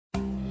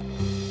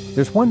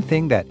There's one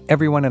thing that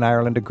everyone in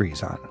Ireland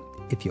agrees on.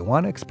 If you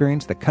want to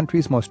experience the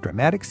country's most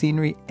dramatic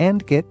scenery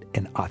and get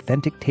an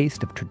authentic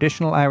taste of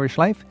traditional Irish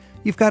life,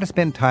 you've got to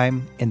spend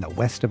time in the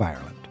west of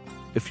Ireland.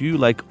 If you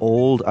like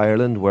old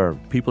Ireland where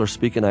people are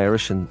speaking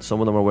Irish and some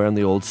of them are wearing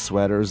the old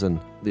sweaters and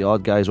the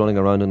odd guy's running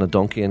around in a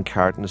donkey and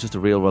cart and it's just a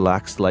real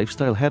relaxed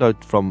lifestyle, head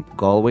out from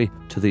Galway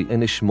to the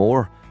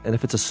Inishmore. And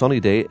if it's a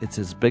sunny day, it's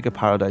as big a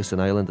paradise in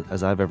Ireland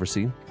as I've ever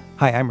seen.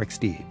 Hi, I'm Rick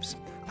Steves.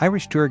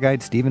 Irish tour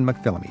guide Stephen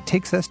McPhillamy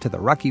takes us to the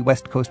rocky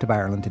west coast of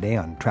Ireland today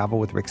on Travel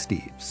with Rick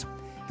Steves.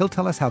 He'll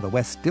tell us how the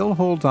West still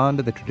holds on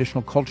to the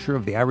traditional culture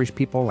of the Irish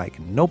people like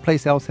no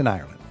place else in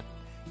Ireland.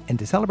 And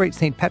to celebrate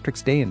St.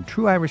 Patrick's Day in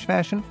true Irish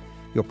fashion,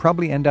 you'll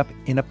probably end up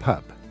in a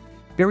pub.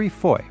 Barry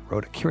Foy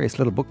wrote a curious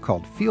little book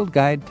called Field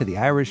Guide to the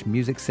Irish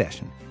Music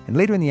Session, and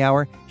later in the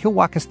hour, he'll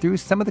walk us through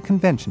some of the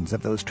conventions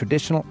of those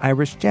traditional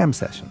Irish jam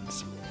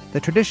sessions. The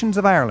traditions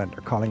of Ireland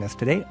are calling us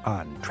today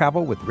on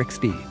Travel with Rick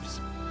Steves.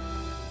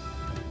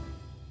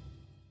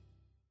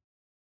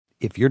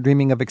 If you're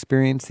dreaming of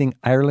experiencing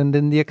Ireland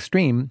in the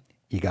extreme,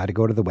 you got to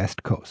go to the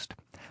West Coast.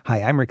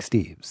 Hi, I'm Rick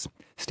Steves.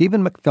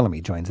 Stephen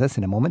McPhillamy joins us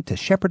in a moment to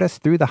shepherd us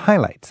through the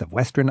highlights of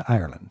Western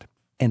Ireland.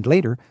 And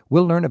later,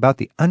 we'll learn about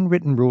the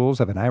unwritten rules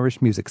of an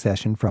Irish music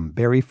session from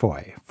Barry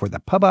Foy for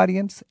the pub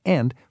audience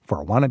and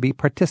for wannabe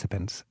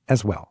participants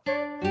as well.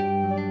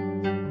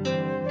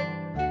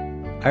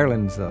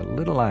 Ireland's a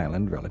little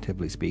island,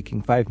 relatively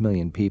speaking, 5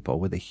 million people,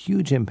 with a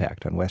huge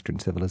impact on Western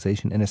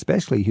civilization and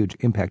especially a huge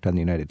impact on the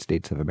United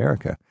States of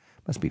America.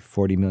 Must be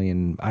 40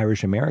 million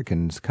Irish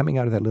Americans coming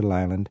out of that little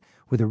island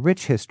with a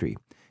rich history.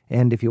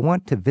 And if you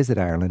want to visit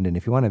Ireland, and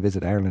if you want to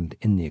visit Ireland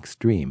in the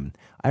extreme,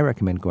 I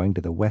recommend going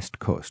to the West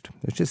Coast.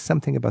 There's just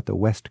something about the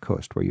West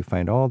Coast where you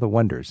find all the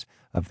wonders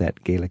of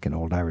that Gaelic and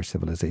Old Irish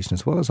civilization,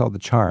 as well as all the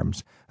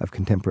charms of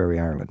contemporary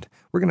Ireland.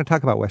 We're going to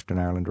talk about Western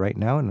Ireland right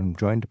now, and I'm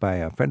joined by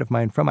a friend of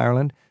mine from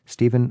Ireland,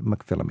 Stephen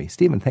McPhillamy.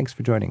 Stephen, thanks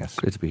for joining us.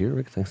 Great to be here,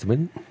 Rick. Thanks for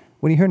being here.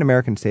 When you hear an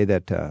American say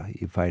that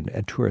you find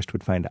a tourist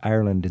would find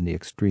Ireland in the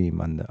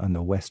extreme on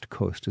the West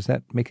Coast, does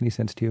that make any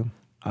sense to you?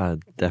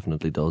 It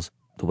definitely does.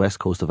 The west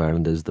coast of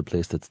Ireland is the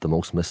place that's the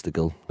most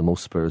mystical, the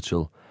most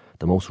spiritual,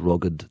 the most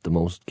rugged, the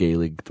most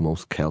Gaelic, the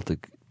most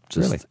Celtic,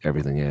 just really?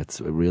 Everything. Yeah, it's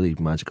a really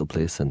magical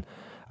place, and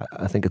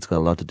I think it's got a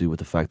lot to do with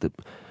the fact that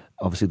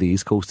obviously the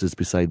East Coast is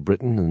beside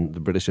Britain, and the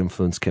British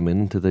influence came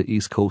into the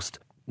East Coast,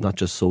 not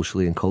just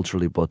socially and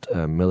culturally, but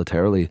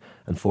militarily,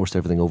 and forced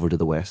everything over to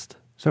the West.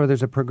 So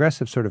there's a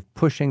progressive sort of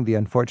pushing the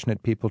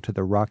unfortunate people to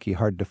the rocky,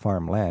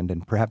 hard-to-farm land,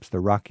 and perhaps the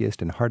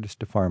rockiest and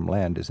hardest-to-farm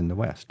land is in the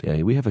west.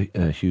 Yeah, we have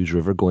a huge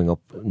river going up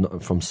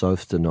from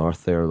south to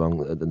north there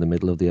along in the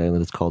middle of the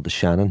island. It's called the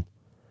Shannon.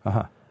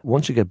 Uh-huh.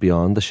 Once you get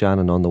beyond the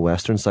Shannon on the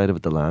western side of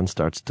it, the land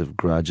starts to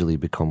gradually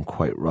become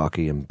quite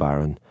rocky and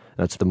barren.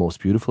 That's the most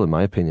beautiful in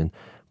my opinion,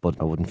 but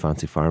I wouldn't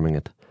fancy farming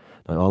it.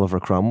 Now, Oliver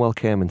Cromwell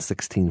came in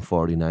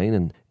 1649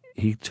 and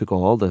he took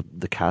all the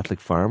Catholic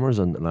farmers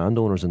and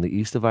landowners in the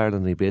east of Ireland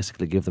and he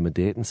basically gave them a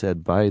date and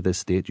said, by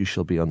this date you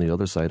shall be on the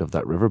other side of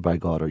that river, by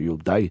God, or you'll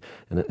die.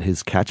 And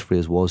his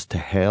catchphrase was, to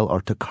hell or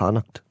to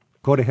Connacht.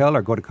 Go to hell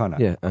or go to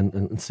Connacht. Yeah, and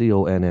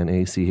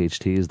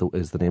Connacht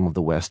is the name of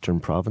the western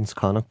province,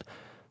 Connacht.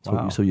 So,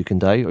 wow. So you can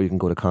die or you can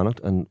go to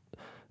Connacht. And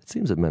it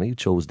seems that many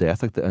chose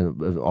death.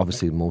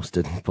 Obviously most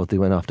didn't, but they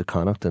went off to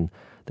Connacht and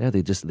there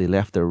they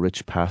left their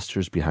rich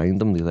pastures behind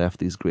them. They left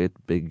these great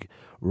big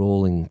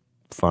rolling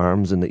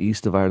farms in the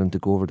east of Ireland to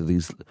go over to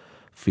these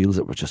fields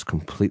that were just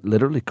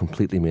literally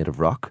completely made of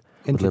rock,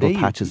 and with today,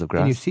 little patches of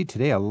grass. And you see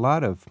today a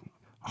lot of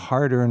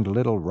hard-earned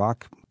little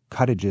rock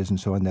cottages and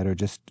so on that are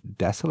just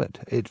desolate.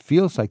 It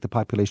feels like the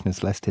population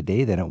is less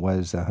today than it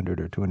was 100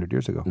 or 200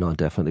 years ago. No, it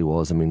definitely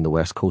was. I mean, the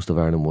west coast of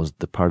Ireland was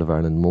the part of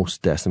Ireland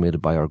most decimated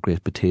by our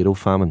great potato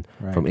famine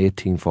from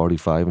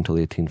 1845 until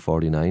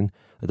 1849.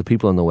 The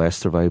people on the west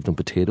survived on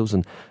potatoes,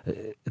 and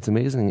it's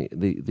amazing.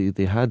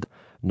 They had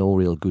no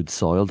real good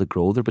soil to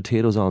grow their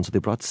potatoes on, so they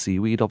brought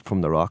seaweed up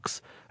from the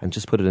rocks and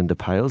just put it into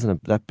piles, and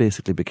that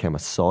basically became a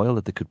soil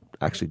that they could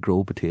actually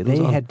grow potatoes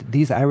on.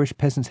 These Irish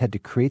peasants had to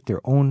create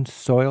their own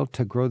soil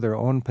to grow their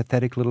own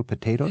pathetic little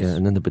potatoes? Yeah,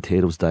 and then the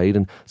potatoes died,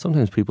 and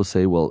sometimes people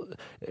say, well,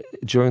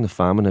 during the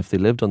famine, if they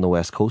lived on the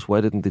west coast,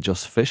 why didn't they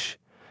just fish?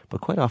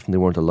 But quite often they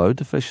weren't allowed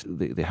to fish.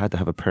 They had to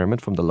have a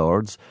permit from the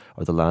lords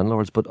or the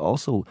landlords, but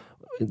also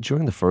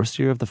during the first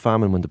year of the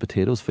famine, when the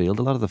potatoes failed,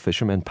 a lot of the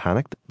fishermen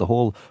panicked. The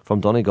whole,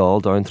 from Donegal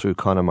down through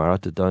Connemara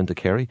down to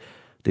Kerry,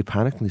 they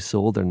panicked and they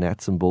sold their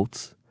nets and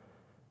boats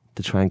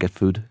to try and get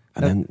food.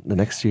 And then the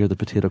next year, the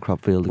potato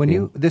crop failed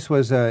again. This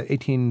was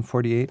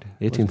 1848?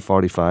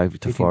 1845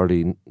 to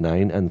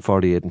 49, and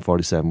 48 and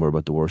 47 were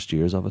about the worst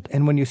years of it.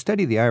 And when you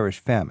study the Irish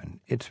famine,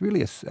 it's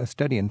really a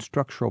study in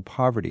structural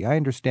poverty. I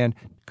understand,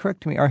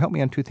 correct me or help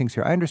me on two things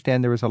here. I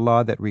understand there was a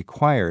law that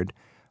required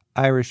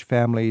Irish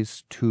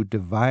families to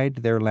divide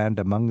their land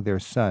among their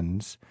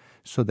sons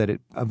so that it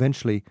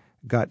eventually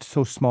got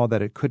so small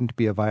that it couldn't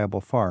be a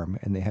viable farm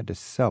and they had to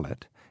sell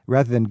it,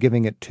 rather than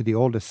giving it to the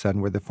oldest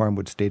son where the farm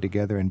would stay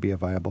together and be a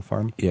viable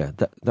farm? Yeah,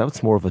 that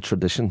was more of a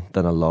tradition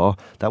than a law.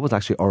 That was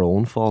actually our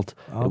own fault.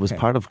 Okay. It was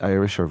part of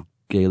Irish or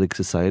Gaelic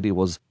society.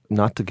 Was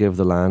not to give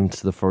the land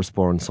to the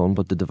firstborn son,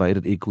 but to divide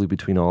it equally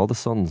between all the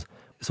sons.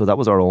 So that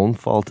was our own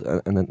fault,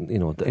 and then,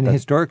 and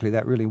historically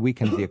that really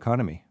weakened the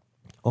economy.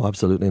 Oh,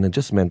 absolutely. And it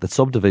just meant that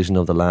subdivision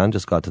of the land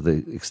just got to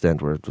the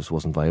extent where it just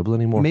wasn't viable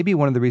anymore. Maybe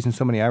one of the reasons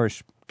so many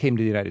Irish came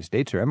to the United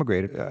States or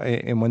emigrated,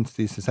 and once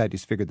these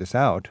societies figured this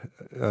out,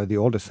 the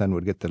oldest son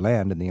would get the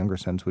land and the younger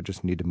sons would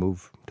just need to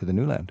move to the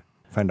new land,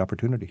 find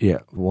opportunity. Yeah,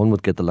 one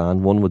would get the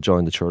land, one would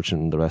join the church,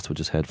 and the rest would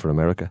just head for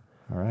America.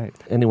 All right.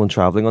 Anyone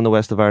travelling on the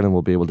west of Ireland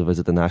will be able to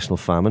visit the National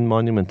Famine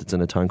Monument. It's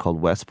in a town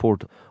called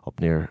Westport up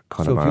near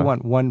Connemara. So if you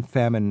want one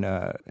famine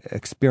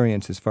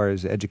experience as far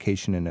as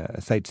education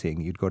and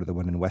sightseeing, you'd go to the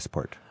one in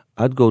Westport.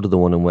 I'd go to the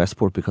one in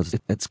Westport because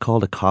it's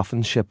called a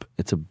coffin ship.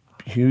 It's a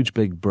huge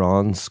big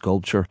bronze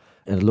sculpture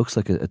and it looks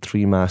like a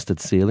three-masted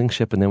sailing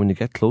ship, and then when you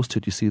get close to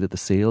it you see that the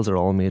sails are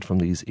all made from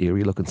these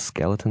eerie looking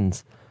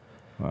skeletons.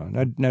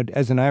 Wow. Now,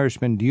 as an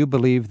Irishman, do you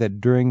believe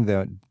that during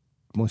the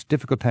most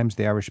difficult times of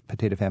the Irish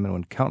potato famine,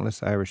 when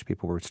countless Irish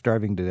people were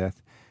starving to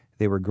death,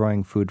 they were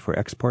growing food for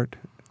export?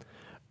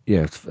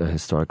 Yeah, a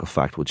historical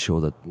fact would show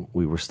that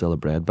we were still a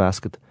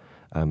breadbasket.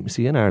 You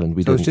see, in Ireland,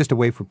 we So it's just a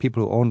way for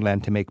people who own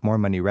land to make more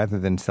money rather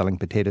than selling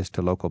potatoes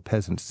to local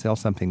peasants. Sell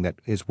something that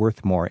is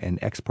worth more and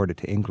export it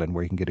to England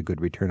where you can get a good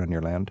return on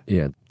your land.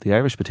 Yeah, the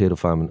Irish potato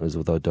famine is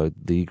without doubt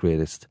the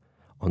greatest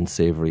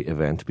unsavoury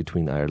event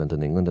between Ireland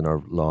and England in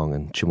our long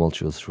and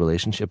tumultuous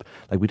relationship.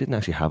 Like, we didn't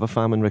actually have a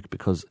famine, Rick,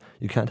 because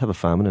you can't have a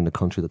famine in a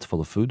country that's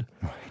full of food.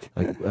 Right.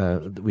 Like,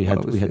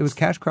 it was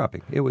cash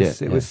cropping. It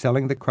was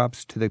selling the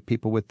crops to the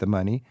people with the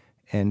money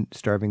and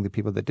starving the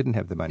people that didn't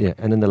have the money. Yeah,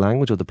 and in the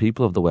language of the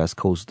people of the West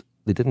Coast,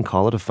 they didn't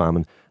call it a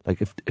famine.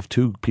 Like, if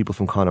two people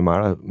from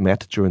Connemara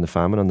met during the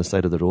famine on the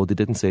side of the road, they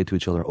didn't say to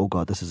each other, "Oh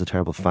God, this is a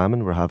terrible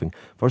famine we're having."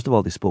 First of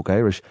all, they spoke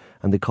Irish,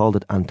 and they called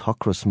it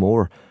Antocras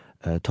Mór.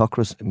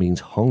 Tocras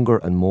means hunger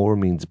and more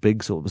means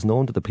big, so it was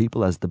known to the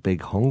people as the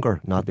big hunger,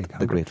 not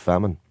the great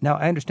famine. Now,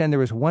 I understand there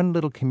was one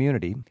little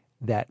community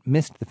that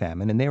missed the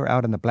famine, and they were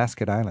out on the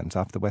Blasket Islands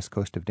off the west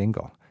coast of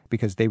Dingle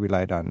because they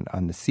relied on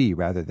the sea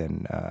rather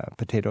than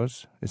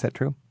potatoes. Is that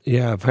true?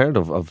 Yeah, I've heard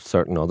of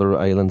certain other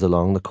islands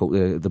along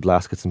the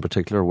Blaskets in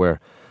particular where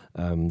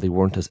they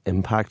weren't as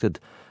impacted.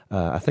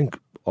 I think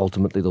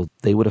ultimately, though,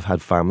 they would have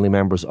had family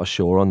members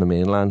ashore on the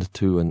mainland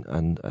too,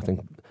 and I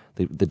think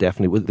they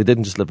definitely they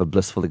didn't just live a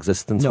blissful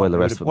existence while the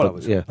rest of it. Well, it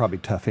was probably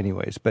tough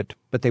anyways, but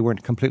they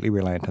weren't completely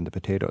reliant on the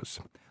potatoes.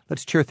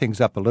 Let's cheer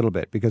things up a little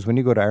bit, because when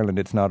you go to Ireland,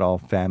 it's not all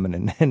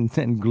famine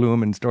and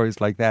gloom and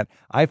stories like that.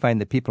 I find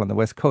that people on the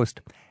West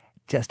Coast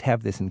just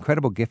have this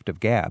incredible gift of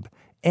gab,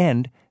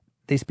 and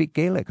they speak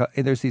Gaelic.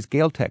 There's these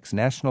Gaeltachts,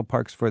 national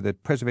parks for the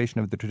preservation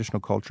of the traditional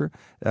culture.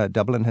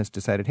 Dublin has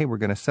decided, hey, we're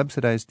going to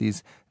subsidize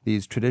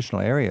these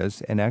traditional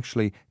areas and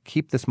actually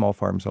keep the small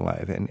farms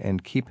alive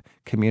and keep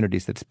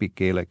communities that speak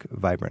Gaelic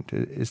vibrant.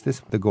 Is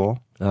this the goal?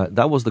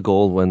 That was the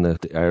goal when the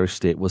Irish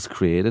state was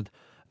created.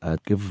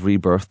 Give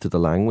rebirth to the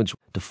language,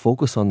 to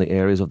focus on the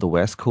areas of the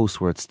West Coast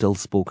where it's still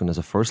spoken as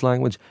a first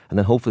language, and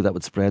then hopefully that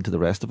would spread to the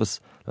rest of us.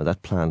 Now,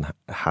 that plan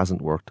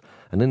hasn't worked.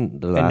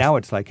 And now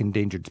it's like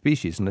endangered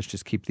species, and let's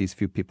just keep these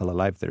few people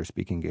alive that are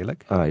speaking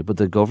Gaelic. Aye, but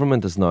the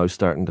government is now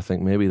starting to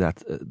think maybe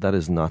that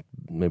is not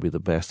maybe the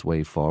best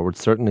way forward.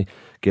 Certainly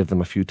give them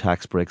a few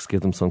tax breaks,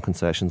 give them some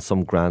concessions,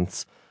 some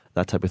grants,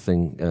 that type of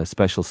thing,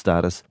 special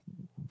status.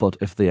 But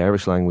if the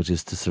Irish language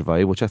is to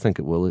survive, which I think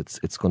it will,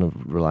 it's going to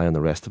rely on the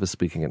rest of us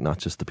speaking it, not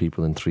just the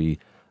people in 3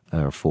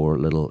 or 4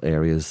 little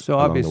areas. So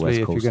along obviously, the West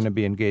if Coast. you're going to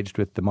be engaged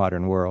with the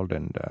modern world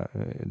and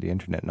the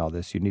internet and all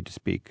this, you need to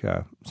speak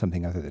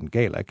something other than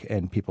Gaelic,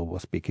 and people will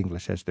speak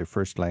English as their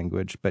first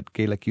language. But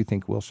Gaelic, you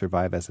think, will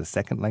survive as a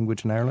second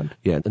language in Ireland?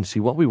 Yeah, and see,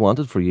 what we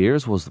wanted for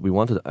years was we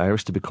wanted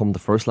Irish to become the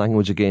first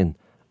language again.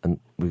 And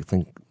we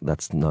think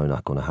that's now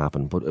not going to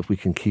happen. But if we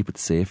can keep it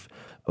safe,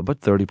 about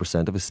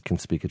 30% of us can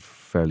speak it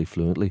fairly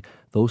fluently.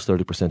 Those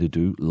 30% who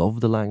do love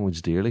the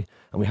language dearly.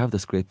 And we have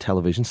this great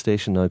television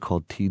station now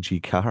called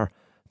TG Cahir.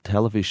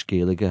 Televish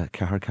Gaeilge,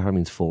 Cahir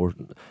means 4.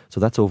 So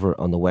that's over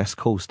on the West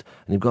Coast.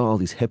 And you've got all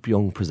these hip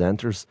young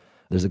presenters.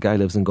 There's a guy who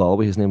lives in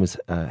Galway. His name is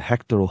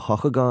Hector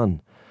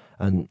O'Hochagan.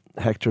 And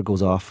Hector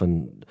goes off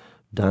and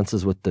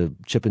dances with the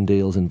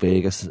Chippendales in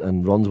Vegas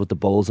and runs with the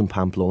Bulls in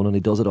Pamplona, and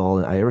he does it all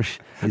in Irish.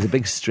 He's a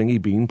big stringy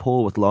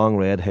beanpole with long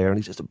red hair, and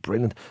he's just a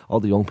brilliant. All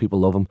the young people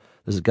love him.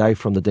 There's a guy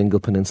from the Dingle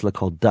Peninsula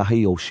called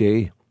Dahi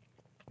O'Shea,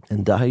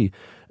 and Dahi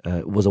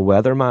was a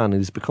weatherman, and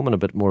he's becoming a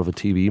bit more of a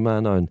TV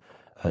man now. And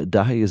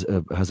Dahi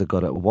has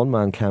got a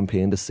one-man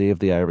campaign to save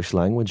the Irish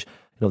language.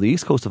 You know, the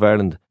east coast of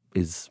Ireland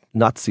is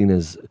not seen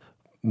as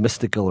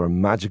mystical or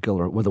magical,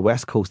 or where the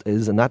West Coast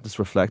is, and that is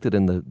reflected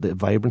in the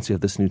vibrancy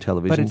of this new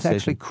television station. But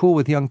it's actually cool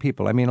with young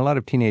people. I mean, a lot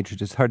of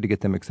teenagers, it's hard to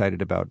get them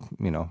excited about,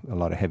 a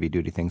lot of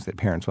heavy-duty things that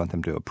parents want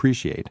them to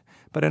appreciate.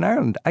 But in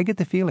Ireland, I get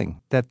the feeling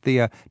that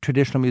the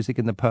traditional music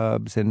in the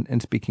pubs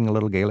and speaking a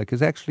little Gaelic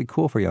is actually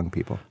cool for young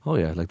people. Oh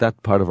yeah, like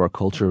that part of our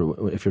culture.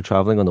 If you're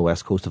travelling on the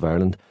West Coast of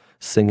Ireland,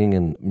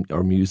 singing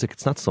or music,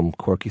 it's not some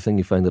quirky thing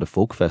you find at a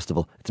folk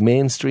festival. It's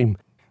mainstream.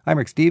 I'm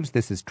Rick Steves.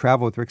 This is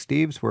Travel with Rick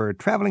Steves. We're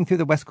traveling through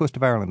the west coast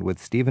of Ireland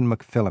with Stephen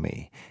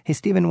McPhillamy. Hey,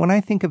 Stephen, when I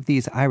think of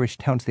these Irish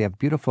towns, they have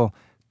beautiful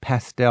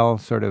pastel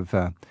sort of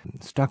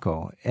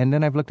stucco. And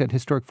then I've looked at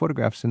historic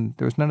photographs, and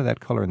there was none of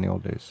that color in the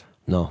old days.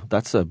 No,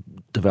 that's a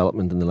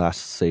development in the last,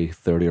 say,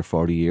 30 or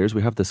 40 years.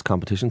 We have this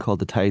competition called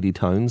the Tidy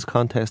Towns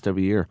contest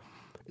every year.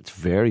 It's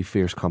very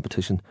fierce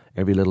competition.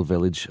 Every little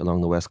village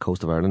along the west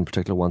coast of Ireland in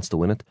particular wants to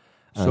win it.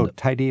 So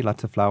tidy,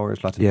 lots of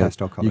flowers, lots of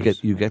pastel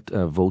colours. You get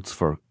votes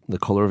for the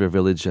colour of your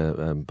village,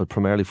 but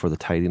primarily for the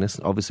tidiness.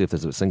 Obviously, if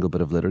there's a single bit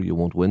of litter, you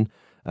won't win.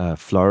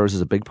 Flowers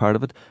is a big part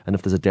of it. And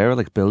if there's a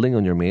derelict building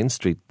on your main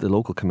street, the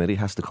local committee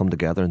has to come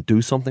together and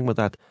do something with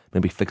that.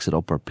 Maybe fix it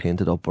up or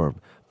paint it up or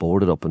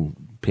board it up and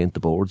paint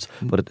the boards.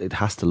 But it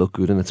has to look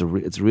good, and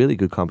it's really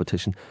good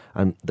competition.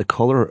 And the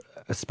colour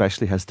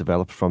especially has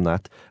developed from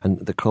that. And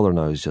the colour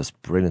now is just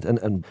brilliant.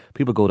 And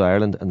people go to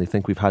Ireland and they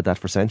think we've had that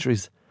for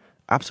centuries.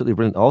 Absolutely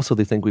brilliant. Also,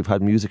 they think we've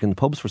had music in the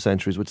pubs for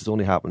centuries, which has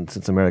only happened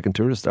since American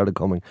tourists started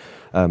coming.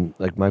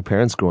 Like my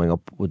parents growing up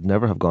would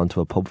never have gone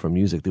to a pub for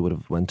music. They would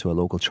have went to a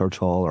local church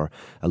hall or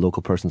a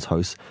local person's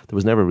house. There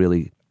was never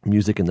really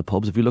music in the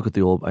pubs. If you look at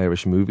the old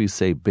Irish movies,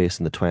 say based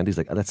in the 20s,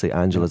 like let's say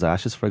Angela's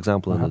Ashes, for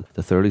example, in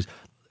the 30s,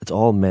 it's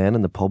all men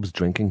in the pubs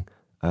drinking.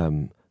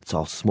 It's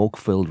all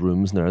smoke-filled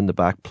rooms, and they're in the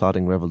back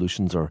plotting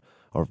revolutions or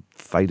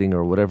fighting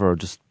or whatever, or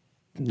just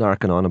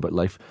narking on about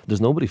life. There's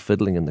nobody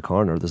fiddling in the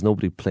corner. There's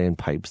nobody playing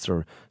pipes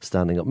or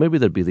standing up. Maybe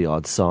there'd be the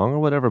odd song or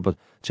whatever, but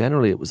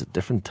generally it was a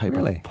different type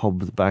of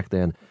pub back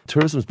then.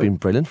 Tourism's been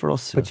brilliant for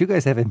us. But you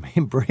guys have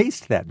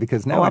embraced that,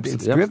 because now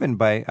it's driven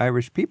by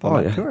Irish people,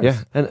 not tourists.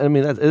 Yeah. And I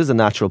mean, it is a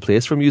natural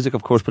place for music,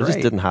 of course, but it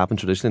just didn't happen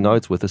traditionally. Now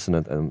it's with us, and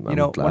I'm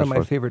glad one of my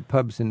for it. favourite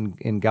pubs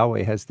in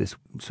Galway has this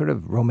sort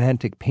of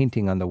romantic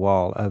painting on the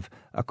wall of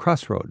a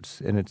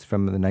crossroads, and it's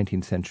from the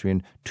 19th century,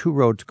 and two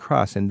roads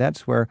cross, and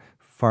that's where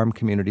farm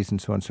communities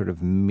and so on sort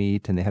of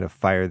meet, and they had a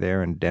fire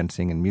there and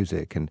dancing and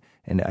music, and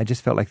I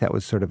just felt like that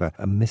was sort of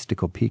a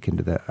mystical peek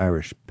into the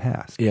Irish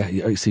past. Yeah,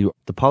 you see,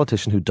 the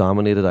politician who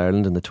dominated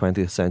Ireland in the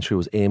 20th century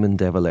was Eamon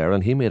de Valera,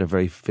 and he made a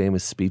very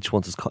famous speech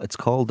once. It's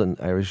called in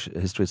Irish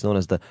history, it's known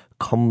as the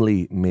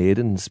Comely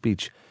Maiden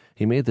speech.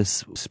 He made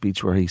this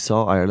speech where he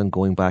saw Ireland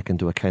going back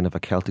into a kind of a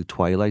Celtic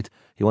twilight.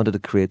 He wanted to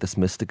create this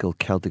mystical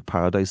Celtic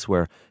paradise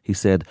where he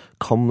said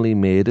comely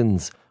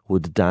maidens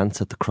would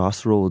dance at the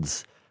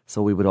crossroads.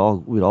 So we'd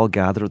all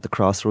gather at the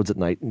crossroads at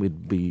night, and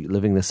we'd be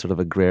living this sort of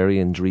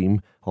agrarian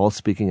dream, all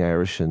speaking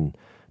Irish and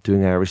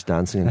doing Irish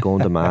dancing and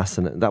going to mass,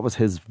 and that was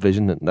his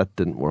vision, and that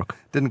didn't work.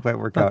 Didn't quite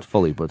work out. Not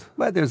fully, but...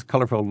 Well, there's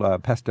colourful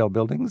pastel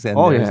buildings, and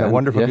there's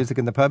wonderful music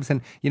in the pubs.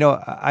 And,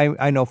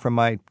 I know from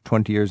my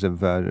 20 years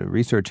of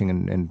researching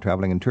and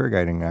travelling and tour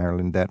guiding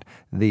Ireland that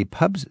the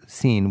pubs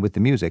scene with the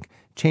music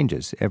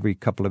changes every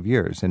couple of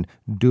years. And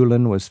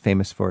Doolin was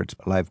famous for its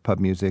live pub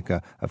music.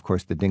 Of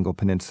course, the Dingle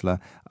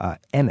Peninsula.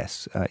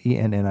 Ennis,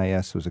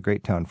 Ennis, was a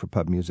great town for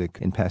pub music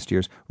in past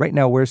years. Right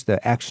now, where's the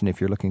action if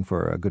you're looking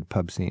for a good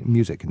pub scene,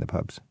 music in the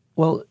pubs?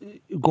 Well,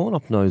 going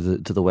up now to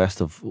the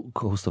west of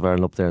coast of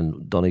Ireland, up there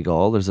in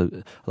Donegal, there's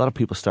a lot of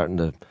people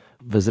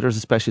visitors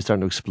especially starting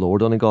to explore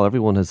Donegal.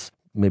 Everyone has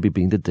maybe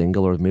been to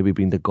Dingle or maybe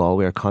been to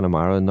Galway or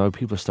Connemara, and now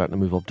people are starting to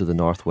move up to the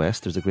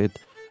northwest. There's a great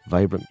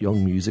vibrant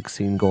young music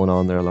scene going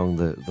on there along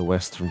the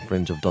western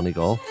fringe of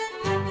Donegal.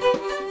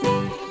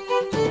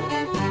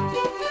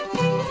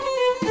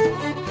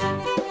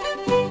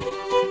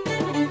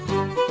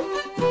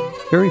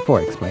 Barry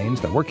Foy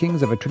explains the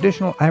workings of a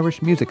traditional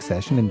Irish music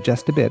session in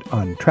just a bit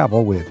on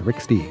Travel with Rick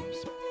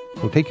Steves.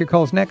 We'll take your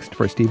calls next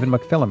for Stephen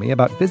McPhillamy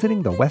about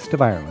visiting the west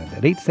of Ireland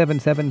at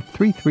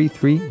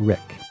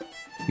 877-333-RICK.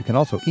 You can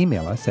also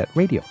email us at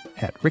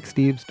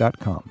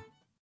radio@ricksteves.com.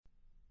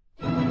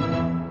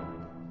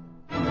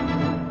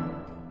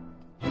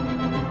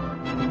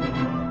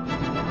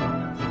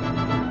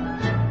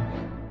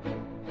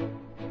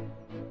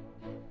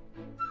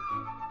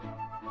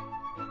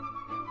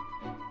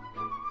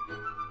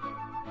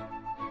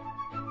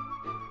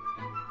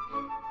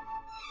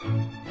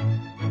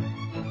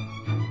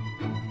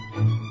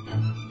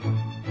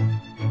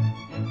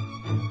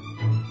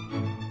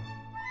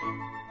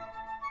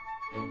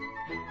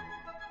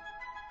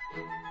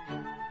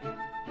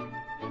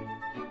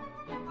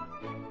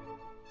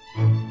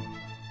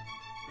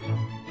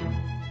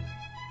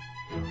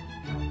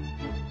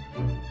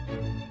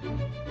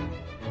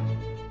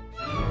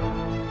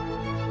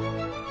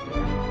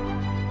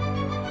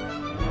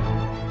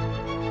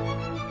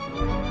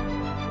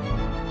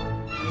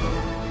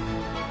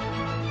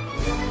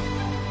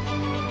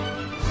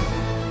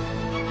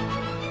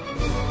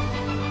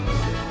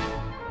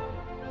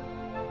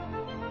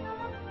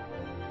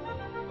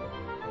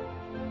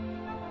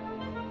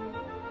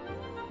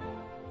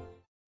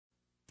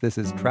 This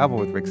is Travel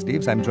with Rick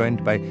Steves. I'm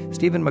joined by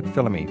Stephen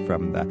McPhillamy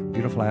from the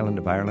beautiful island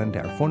of Ireland.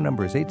 Our phone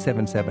number is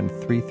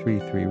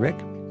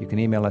 877-333-RICK. You can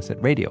email us at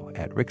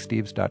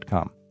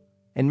radio@ricksteves.com.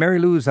 And Mary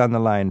Lou's on the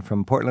line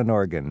from Portland,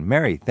 Oregon.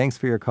 Mary, thanks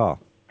for your call.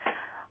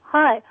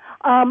 Hi.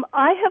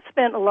 I have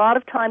spent a lot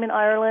of time in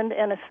Ireland,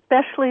 and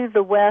especially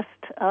the West,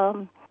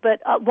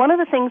 But one of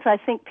the things I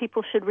think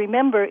people should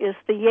remember is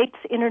the Yates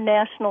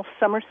International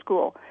Summer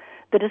School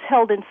that is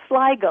held in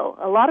Sligo.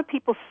 A lot of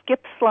people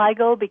skip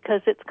Sligo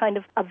because it's kind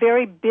of a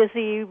very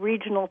busy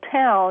regional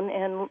town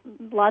and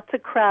lots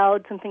of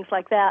crowds and things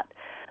like that.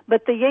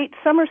 But the Yates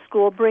Summer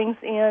School brings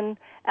in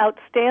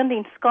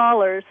outstanding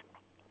scholars,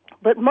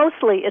 but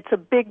mostly it's a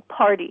big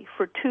party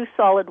for 2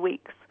 solid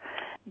weeks.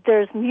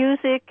 There's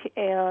music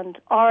and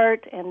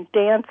art and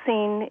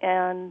dancing,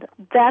 and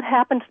that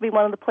happens to be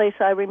one of the places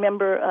I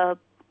remember a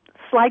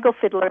Sligo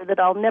fiddler that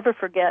I'll never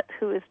forget,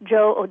 who is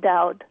Joe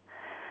O'Dowd.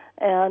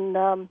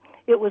 And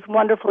it was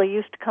wonderful. He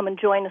used to come and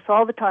join us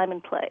all the time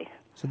and play.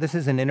 So this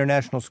is an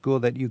international school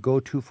that you go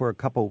to for a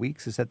couple of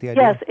weeks? Is that the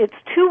idea? Yes, it's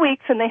 2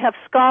 weeks, and they have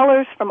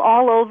scholars from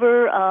all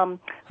over,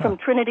 from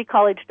Trinity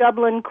College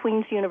Dublin,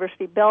 Queen's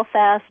University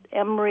Belfast,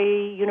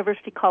 Emory,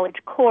 University College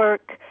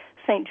Cork,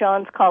 St.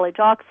 John's College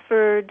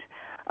Oxford,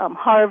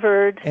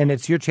 Harvard. And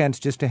it's your chance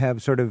just to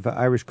have sort of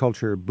Irish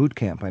culture boot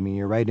camp. I mean,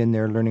 you're right in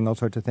there learning all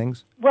sorts of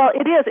things? Well,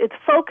 it is. It's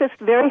focused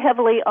very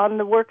heavily on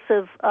the works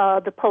of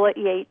the poet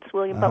Yeats,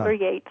 William Butler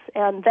Yeats,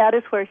 and that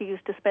is where he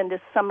used to spend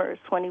his summers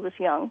when he was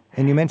young.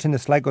 And you mentioned the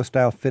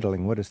Sligo-style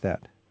fiddling. What is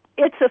that?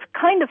 It's a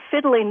kind of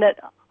fiddling that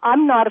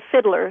I'm not a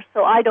fiddler,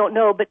 so I don't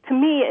know, but to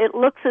me it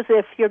looks as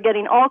if you're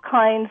getting all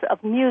kinds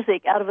of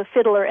music out of a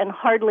fiddler and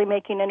hardly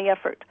making any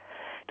effort.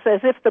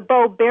 It's as if the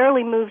bow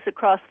barely moves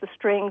across the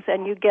strings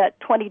and you get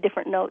 20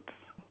 different notes.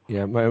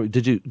 Yeah, Mary,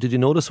 did you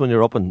notice when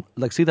you're up in,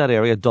 like, see that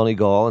area,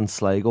 Donegal and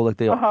Sligo,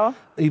 like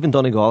even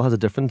Donegal has a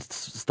different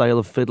style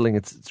of fiddling.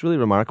 It's really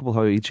remarkable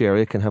how each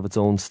area can have its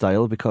own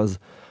style, because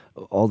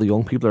all the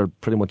young people are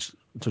pretty much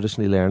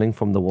traditionally learning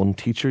from the one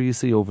teacher you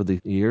see over the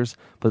years.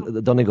 But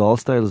the Donegal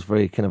style is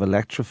very kind of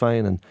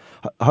electrifying. And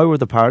how were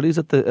the parties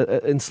at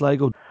in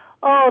Sligo?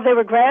 Oh, they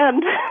were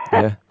grand.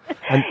 Yeah.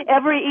 And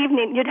every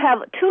evening you'd have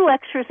 2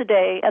 lectures a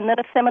day and then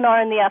a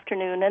seminar in the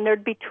afternoon, and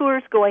there'd be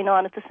tours going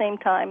on at the same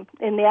time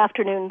in the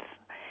afternoons.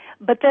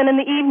 But then in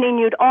the evening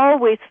you'd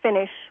always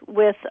finish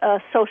with a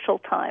social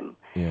time.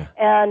 Yeah.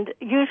 And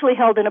usually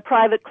held in a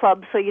private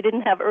club, so you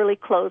didn't have early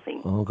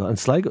closing. Oh God! And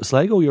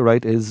Sligo, you're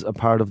right, is a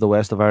part of the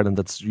west of Ireland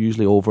that's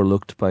usually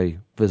overlooked by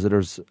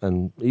visitors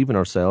and even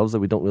ourselves, that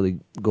we don't really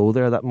go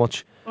there that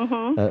much.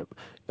 Mm-hmm.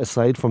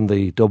 Aside from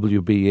the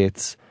W.B.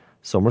 Yeats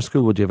Summer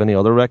School, would you have any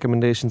other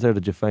recommendations there?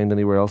 Did you find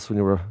anywhere else when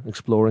you were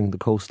exploring the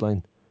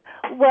coastline?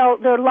 Well,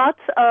 there are lots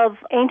of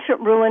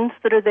ancient ruins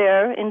that are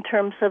there in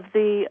terms of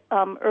the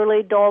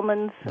early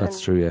dolmens.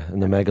 That's true, yeah,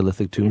 and the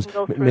megalithic tombs.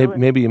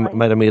 Maybe you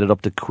might have made it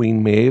up to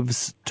Queen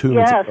Maeve's tomb.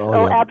 Yes,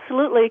 yeah.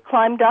 Absolutely.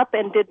 Climbed up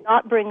and did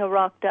not bring a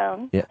rock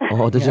down. Yeah.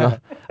 Oh, did you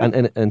not?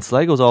 And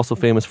Sligo is also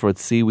famous for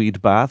its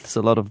seaweed baths.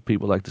 A lot of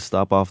people like to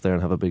stop off there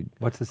and have a big...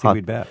 What's the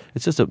seaweed bath?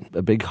 It's just a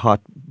big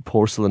hot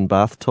porcelain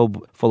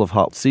bathtub full of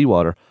hot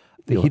seawater.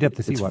 They heat up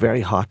the seawater. It's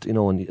very hot,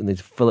 and they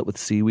fill it with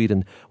seaweed,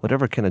 and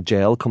whatever kind of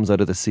gel comes out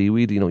of the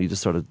seaweed, you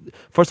just sort of...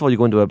 First of all, you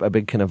go into a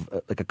big kind of,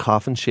 like a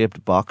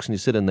coffin-shaped box, and you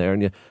sit in there,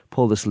 and you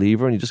pull this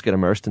lever, and you just get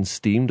immersed in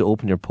steam to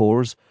open your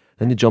pores.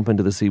 Then you jump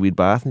into the seaweed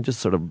bath, and you just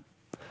sort of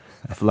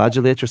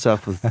flagellate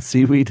yourself with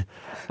seaweed.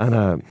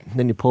 And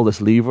then you pull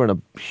this lever, and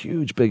a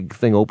huge big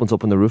thing opens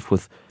up on the roof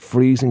with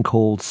freezing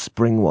cold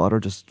spring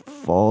water just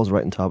falls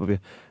right on top of you,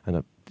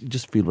 and you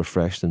just feel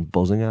refreshed and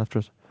buzzing after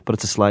it. But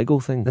it's a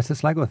Sligo thing. That's a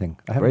Sligo thing.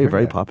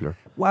 Very popular.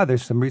 Wow,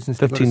 there's some reasons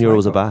to go to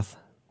 €15 a bath.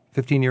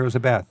 €15 a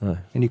bath.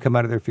 And you come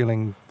out of there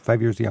feeling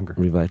 5 years younger.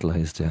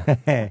 Revitalised,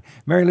 yeah.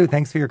 Mary Lou,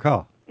 thanks for your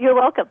call. You're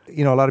welcome.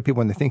 A lot of people,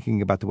 when they're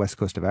thinking about the west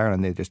coast of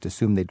Ireland, they just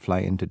assume they'd fly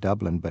into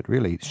Dublin. But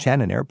really,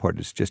 Shannon Airport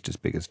is just as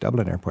big as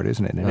Dublin Airport,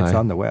 isn't it? And it's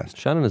on the west.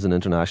 Shannon is an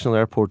international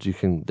airport. You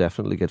can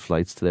definitely get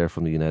flights to there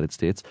from the United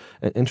States.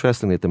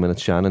 Interestingly, at the minute,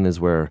 Shannon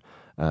is where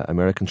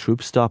American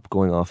troops stop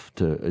going off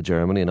to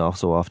Germany and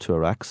also off to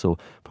Iraq. So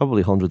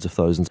probably hundreds of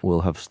thousands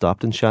will have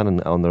stopped in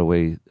Shannon on their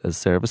way as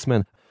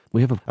servicemen.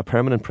 We have a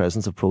permanent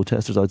presence of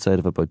protesters outside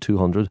of about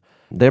 200.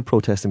 They're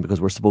protesting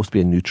because we're supposed to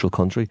be a neutral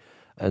country.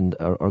 And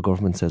our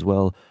government says,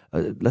 well,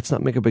 let's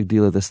not make a big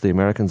deal of this. The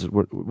Americans,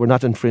 we're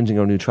not infringing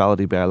our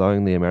neutrality by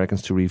allowing the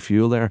Americans to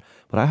refuel there.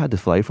 But I had to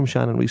fly from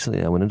Shannon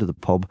recently. I went into the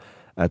pub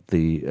at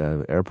the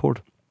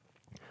airport.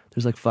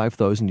 There's like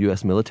 5,000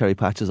 US military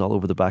patches all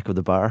over the back of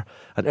the bar.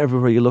 And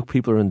everywhere you look,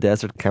 people are in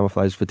desert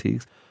camouflage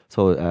fatigues.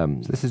 So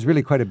this is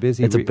really quite a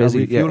busy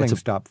refueling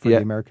stop for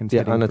the Americans.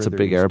 Yeah, and it's a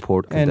big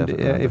airport. And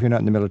if you're not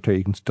in the military,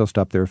 you can still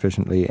stop there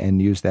efficiently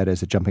and use that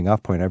as a jumping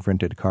off point. I've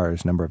rented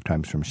cars a number of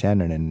times from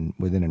Shannon, and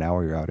within an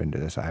hour you're out into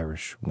this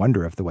Irish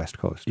wonder of the West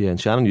Coast. Yeah, and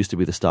Shannon used to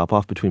be the stop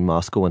off between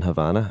Moscow and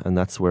Havana, and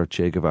that's where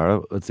Che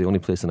Guevara, it's the only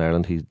place in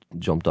Ireland he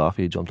jumped off.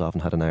 He jumped off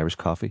and had an Irish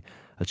coffee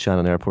at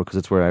Shannon Airport, because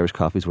it's where Irish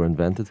coffees were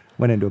invented.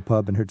 Went into a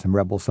pub and heard some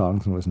rebel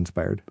songs and was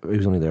inspired. He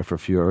was only there for a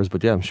few hours,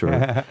 but yeah, I'm sure.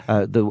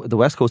 The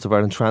west coast of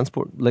Ireland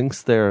transport links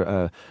links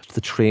there.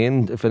 The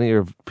train, if any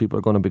of people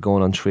are going to be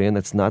going on train,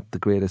 it's not the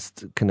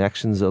greatest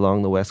connections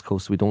along the west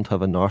coast. We don't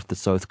have a north to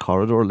south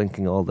corridor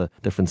linking all the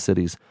different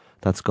cities.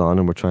 That's gone,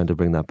 and we're trying to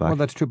bring that back. Well,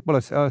 that's true. Well,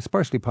 it's a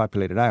sparsely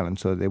populated island,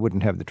 so they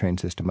wouldn't have the train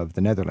system of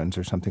the Netherlands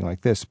or something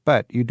like this.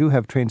 But you do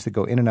have trains that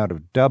go in and out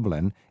of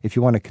Dublin. If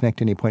you want to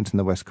connect any points on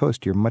the west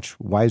coast, you're much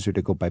wiser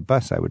to go by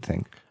bus, I would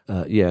think.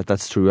 Yeah,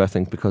 that's true, I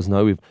think, because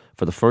now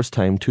for the first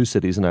time, 2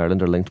 cities in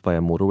Ireland are linked by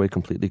a motorway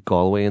completely,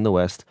 Galway in the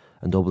west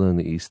and Dublin in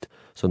the east.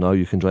 So now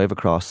you can drive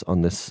across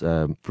on this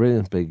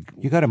brilliant big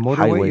You got a motorway?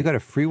 highway. You got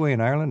a freeway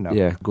in Ireland now?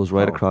 Yeah, it goes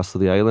right across to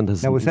the island.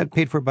 Now, was that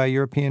paid for by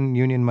European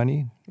Union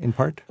money, in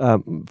part? I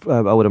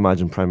would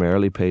imagine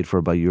primarily paid for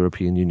by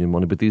European Union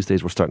money, but these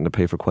days we're starting to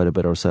pay for quite a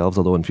bit ourselves,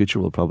 although in future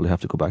we'll probably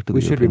have to go back to the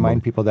We should European remind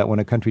money. people that when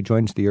a country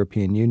joins the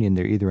European Union,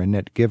 they're either a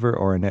net giver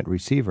or a net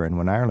receiver. And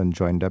when Ireland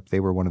joined up, they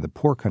were one of the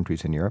poor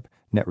countries in Europe.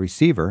 Net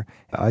receiver.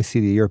 I see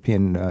the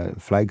European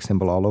flag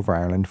symbol all over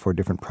Ireland for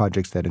different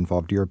projects that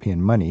involved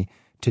European money.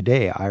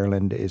 Today,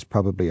 Ireland is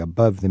probably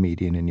above the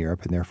median in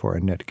Europe and therefore a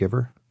net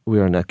giver. We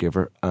are a net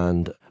giver,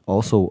 and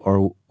also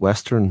our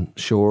western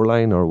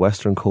shoreline, our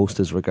western coast,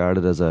 is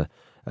regarded as a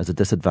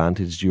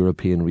disadvantaged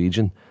European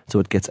region, so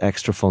it gets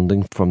extra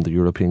funding from the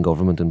European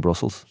government in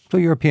Brussels. So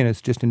European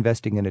is just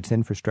investing in its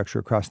infrastructure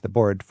across the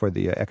board for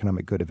the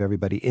economic good of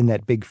everybody in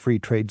that big free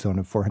trade zone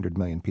of 400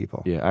 million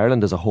people. Yeah,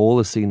 Ireland as a whole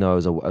is seen now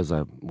as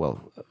a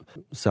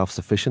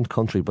self-sufficient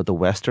country, but the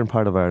western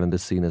part of Ireland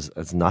is seen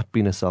as not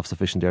being a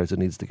self-sufficient area, so it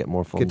needs to get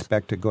more funds. Gets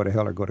back to go to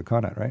hell or go to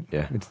Connaught, right?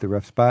 Yeah. It's the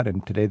rough spot,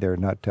 and today they're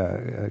not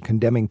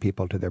condemning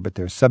people to there, but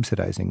they're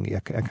subsidizing the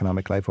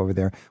economic life over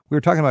there. We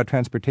were talking about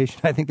transportation.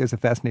 I think there's a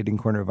fascinating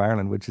corner of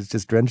Ireland which is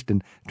just drenched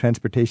in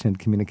transportation and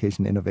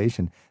communication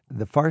innovation.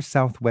 The far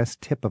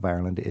southwest tip of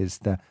Ireland is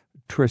the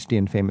touristy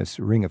and famous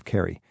Ring of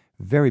Kerry.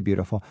 Very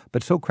beautiful,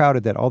 but so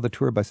crowded that all the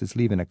tour buses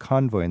leave in a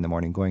convoy in the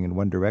morning going in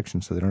one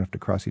direction so they don't have to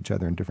cross each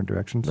other in different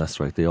directions. That's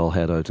right. They all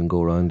head out and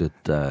go around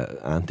it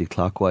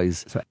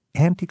anti-clockwise. So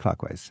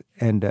anti-clockwise,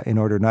 and in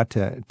order not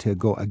to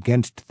go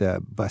against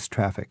the bus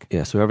traffic.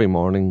 Yeah, so every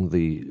morning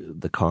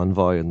the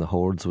convoy and the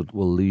hordes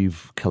will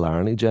leave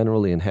Killarney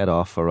generally and head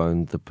off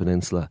around the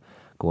peninsula,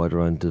 go out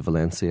around to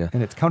Valencia.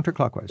 And it's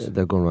counterclockwise?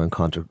 They're going around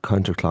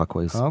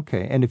counterclockwise.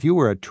 Okay, and if you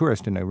were a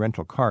tourist in a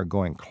rental car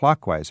going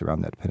clockwise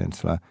around that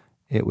peninsula,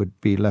 it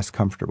would be less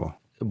comfortable.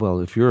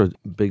 Well, if you're a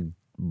big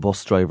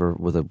bus driver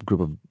with a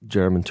group of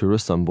German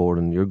tourists on board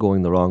and you're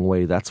going the wrong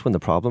way, that's when the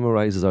problem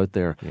arises out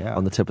there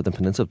on the tip of the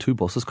peninsula. 2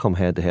 buses come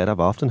head to head. I've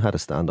often had a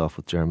standoff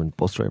with German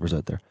bus drivers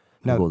out there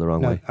who go the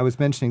wrong way. I was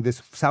mentioning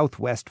this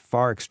southwest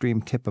far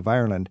extreme tip of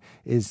Ireland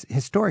is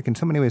historic in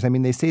so many ways. I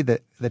mean, they say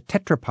that the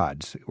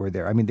tetrapods were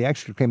there. I mean, they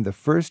actually claim the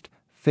first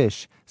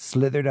fish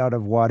slithered out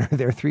of water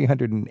there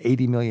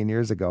 380 million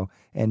years ago,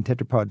 and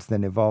tetrapods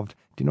then evolved.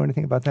 Do you know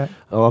anything about that?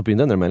 Oh, I've been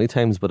down there many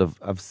times, but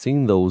I've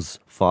seen those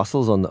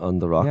fossils on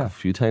the rock a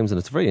few times, and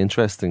it's a very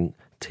interesting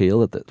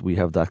tale that we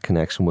have that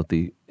connection with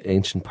the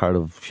ancient part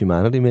of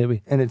humanity,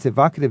 maybe. And it's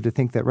evocative to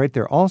think that right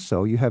there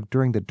also you have,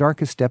 during the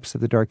darkest depths of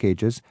the Dark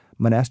Ages,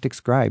 monastic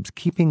scribes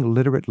keeping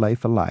literate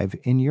life alive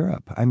in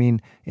Europe. I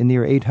mean, in the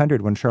year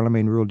 800, when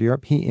Charlemagne ruled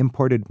Europe, he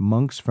imported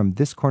monks from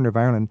this corner of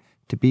Ireland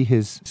to be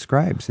his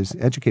scribes, his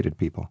educated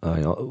people.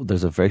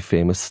 There's a very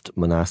famous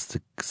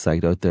monastic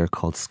site out there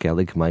called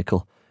Skellig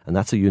Michael, and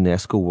that's a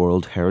UNESCO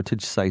World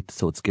Heritage Site,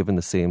 so it's given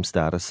the same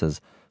status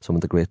as some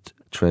of the great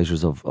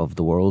treasures of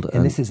the world.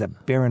 And this is a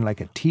barren,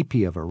 like a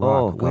teepee of a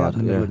rock, way out in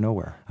the middle of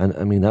nowhere. And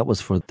I mean, that was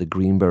for the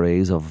Green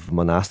Berets of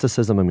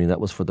monasticism. I mean,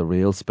 that was for the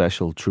real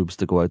special troops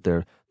to go out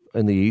there.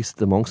 In the east,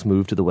 the monks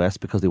moved to the west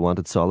because they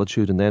wanted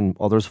solitude, and then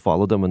others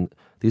followed them, and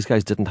these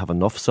guys didn't have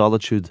enough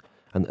solitude.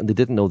 And they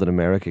didn't know that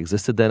America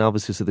existed then,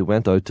 obviously, so they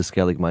went out to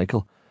Skellig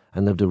Michael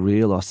and lived a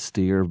real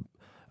austere,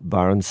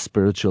 barren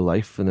spiritual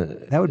life. And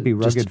that would be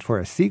rugged for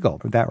a seagull,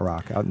 that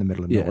rock out in the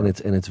middle of nowhere.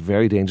 Yeah, and it's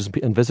very dangerous.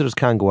 And visitors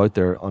can go out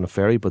there on a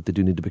ferry, but they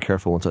do need to be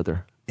careful once out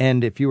there.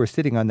 And if you were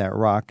sitting on that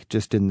rock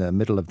just in the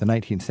middle of the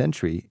 19th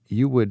century,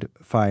 you would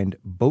find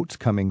boats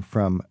coming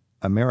from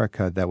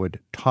America that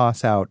would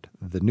toss out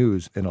the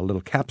news in a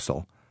little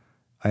capsule,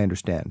 I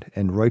understand.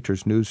 And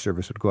Reuters news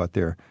service would go out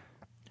there.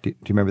 Do you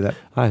remember that?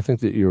 I think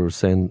that you were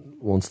saying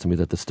once to me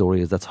that the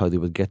story is that's how they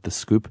would get the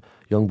scoop.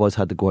 Young boys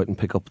had to go out and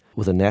pick up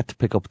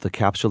the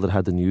capsule that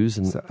had the news.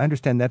 And so I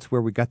understand that's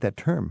where we got that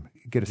term,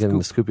 get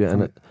a scoop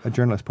from a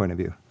journalist's point of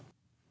view.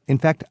 In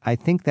fact, I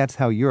think that's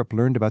how Europe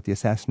learned about the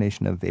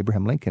assassination of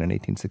Abraham Lincoln in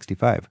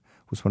 1865. It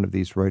was one of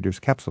these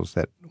Reuters capsules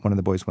that one of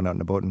the boys went out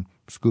in a boat and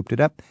scooped it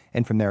up,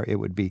 and from there it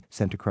would be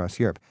sent across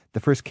Europe. The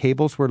first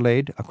cables were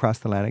laid across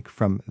the Atlantic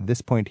from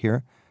this point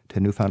here to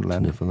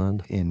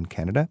Newfoundland. In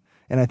Canada.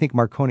 And I think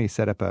Marconi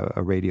set up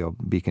a radio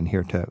beacon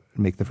here to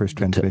make the first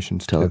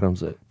transmissions to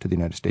the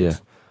United States.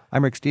 Yeah.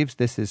 I'm Rick Steves.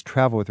 This is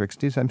Travel with Rick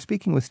Steves. I'm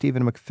speaking with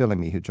Stephen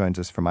McPhillamy, who joins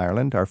us from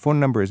Ireland. Our phone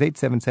number is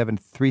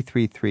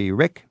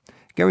 877-333-RICK.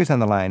 Gary's on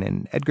the line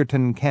in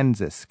Edgerton,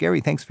 Kansas. Gary,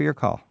 thanks for your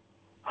call.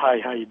 Hi,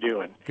 how you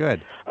doing?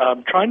 Good.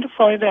 I'm trying to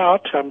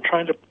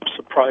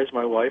surprise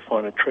my wife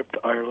on a trip to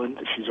Ireland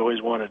that she's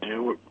always wanted to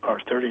do, our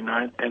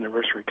 39th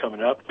anniversary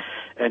coming up,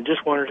 and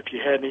just wondered if you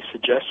had any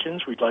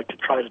suggestions. We'd like to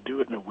try to do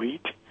it in a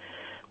week.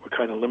 We're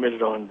kind of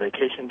limited on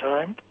vacation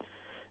time,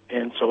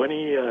 and so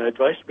any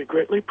advice would be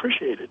greatly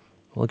appreciated.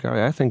 Well,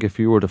 Gary, I think if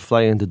you were to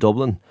fly into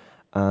Dublin,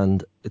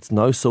 and it's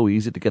now so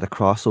easy to get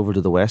across over to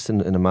the west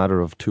in a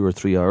matter of 2 or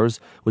 3 hours,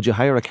 would you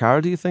hire a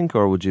car, do you think,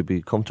 or would you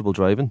be comfortable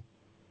driving?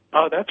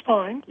 That's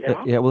fine,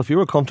 yeah. Yeah, well, if you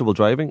were comfortable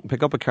driving,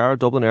 pick up a car,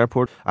 Dublin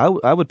Airport.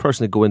 I would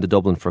personally go into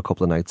Dublin for a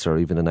couple of nights or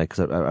even a night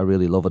because I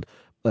really love it.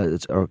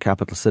 It's our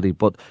capital city.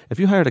 But if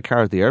you hired a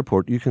car at the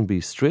airport, you can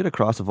be straight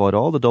across, avoid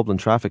all the Dublin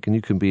traffic, and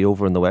you can be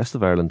over in the west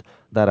of Ireland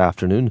that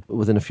afternoon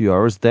within a few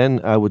hours.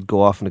 Then I would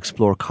go off and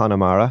explore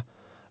Connemara.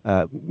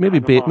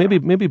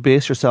 Maybe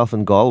base yourself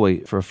in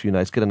Galway for a few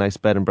nights. Get a nice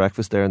bed and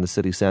breakfast there in the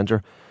city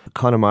centre.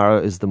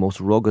 Connemara is the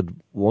most rugged,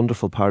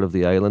 wonderful part of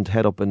the island.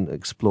 Head up and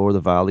explore the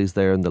valleys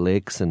there and the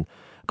lakes, and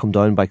come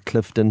down by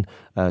Clifton.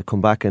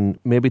 Come back and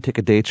maybe take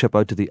a day trip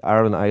out to the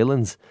Aran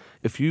Islands.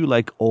 If you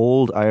like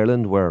old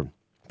Ireland, where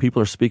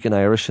people are speaking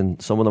Irish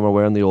and some of them are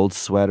wearing the old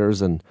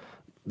sweaters and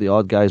the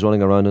odd guys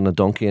running around in a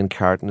donkey and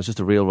cart, and it's just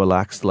a real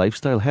relaxed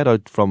lifestyle, head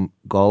out from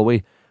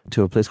Galway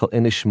to a place called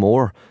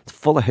Inishmore. It's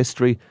full of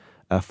history.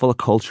 Full of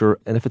culture,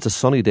 and if it's a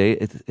sunny day,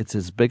 it's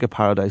as big a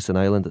paradise in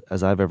Ireland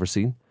as I've ever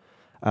seen.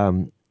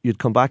 You'd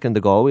come back into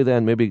Galway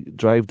then, maybe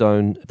drive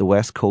down the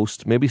west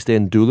coast, maybe stay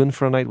in Doolin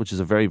for a night, which is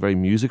a very, very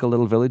musical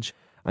little village,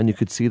 and you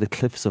could see the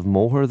cliffs of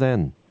Moher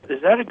then.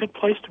 Is that a good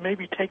place to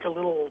maybe take a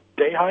little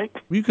day hike?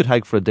 You could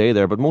hike for a day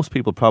there, but most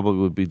people probably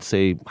would be,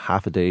 say,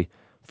 half a day,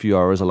 a few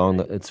hours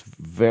along. It's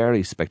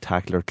very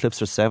spectacular. Cliffs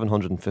are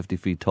 750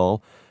 feet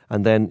tall,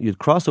 and then you'd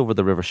cross over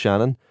the River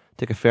Shannon,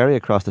 take a ferry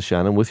across the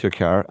Shannon with your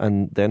car,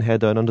 and then head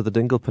down onto the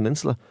Dingle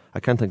Peninsula. I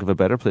can't think of a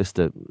better place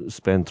to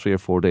spend 3 or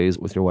 4 days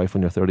with your wife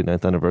on your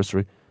 39th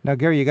anniversary. Now,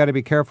 Gary, you got to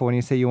be careful when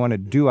you say you want to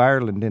do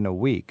Ireland in a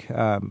week.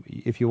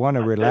 If you want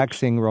a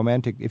relaxing,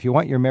 romantic, if you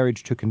want your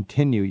marriage to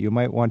continue, you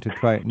might want to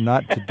try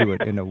not to do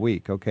it in a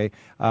week, okay?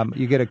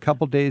 You get a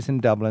couple days in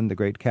Dublin, the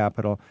great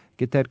capital.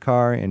 Get that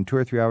car, in 2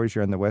 or 3 hours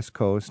you're on the west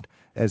coast.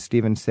 As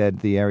Stephen said,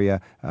 the area,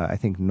 I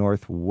think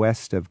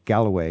northwest of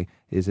Galloway,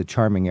 is a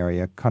charming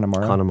area,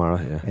 Connemara.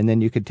 Connemara, yeah. And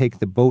then you could take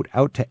the boat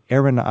out to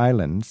Aran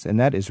Islands, and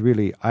that is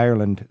really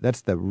Ireland.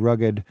 That's the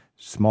rugged,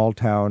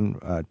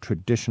 small-town,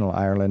 traditional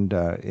Ireland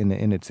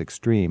in its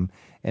extreme,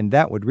 and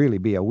that would really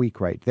be a week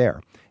right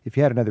there. If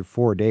you had another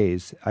 4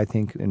 days, I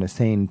think in a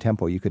sane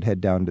tempo, you could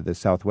head down to the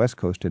southwest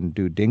coast and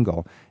do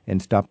Dingle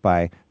and stop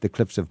by the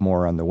Cliffs of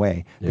Moher on the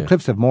way. Yeah. The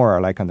Cliffs of Moher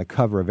are like on the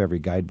cover of every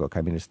guidebook.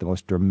 I mean, it's the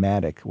most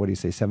dramatic,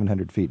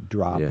 700 feet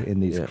drop in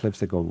these cliffs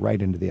that go right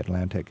into the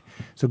Atlantic.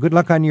 So good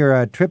luck on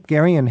your trip,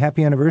 Gary, and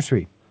happy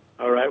anniversary.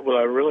 All right. Well,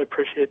 I really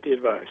appreciate the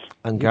advice.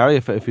 And Gary,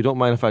 if you don't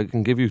mind, if I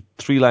can give you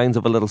 3 lines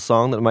of a little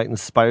song that might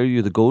inspire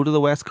you to go to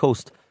the West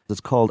Coast. It's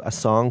called A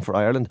Song for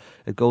Ireland.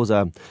 It goes,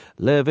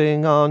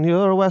 living on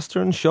your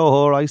western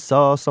shore, I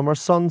saw summer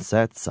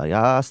sunsets, I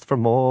asked for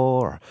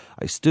more.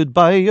 I stood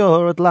by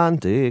your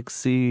Atlantic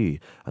sea,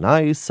 and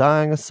I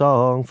sang a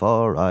song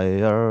for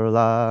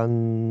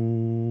Ireland.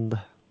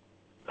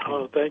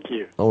 Oh, thank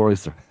you. No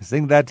worries, sir.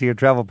 Sing that to your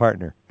travel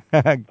partner.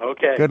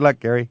 Okay. Good luck,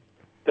 Gary.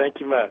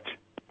 Thank you much.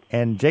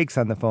 And Jake's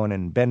on the phone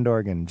in Bend,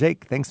 Oregon.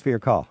 Jake, thanks for your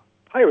call.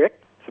 Hi,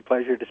 Rick. It's a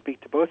pleasure to speak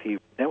to both of you.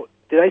 Now,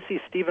 did I see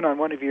Stephen on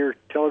one of your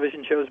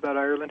television shows about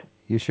Ireland?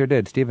 You sure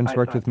did. Stephen's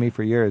worked with me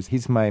for years.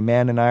 He's my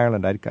man in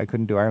Ireland. I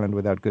couldn't do Ireland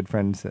without good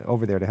friends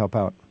over there to help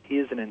out. He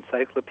is an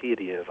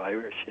encyclopedia of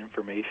Irish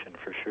information,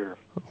 for sure.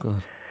 Oh,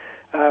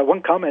 God.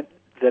 One comment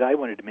that I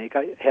wanted to make,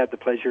 I had the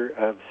pleasure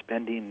of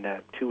spending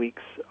 2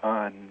 weeks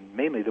on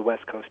mainly the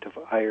west coast of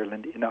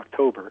Ireland in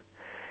October.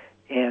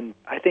 And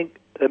I think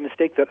the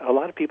mistake that a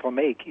lot of people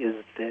make is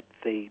that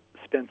they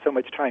spend so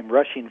much time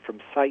rushing from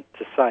site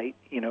to site,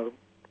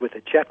 with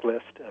a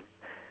checklist of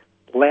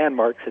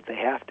landmarks that they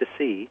have to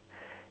see.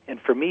 And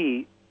for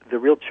me, the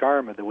real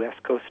charm of the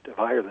west coast of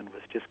Ireland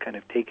was just kind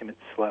of taking it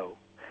slow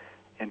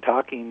and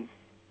talking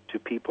to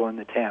people in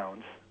the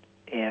towns.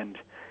 And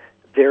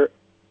there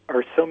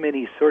are so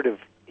many sort of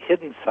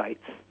hidden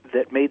sites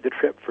that made the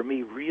trip for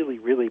me really,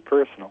 really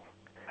personal.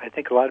 I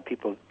think a lot of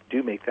people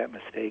do make that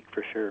mistake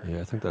for sure.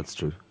 Yeah, I think that's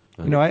true.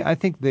 I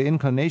think the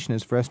inclination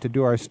is for us to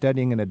do our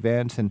studying in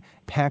advance and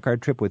pack our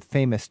trip with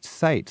famous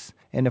sites.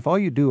 And if all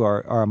you do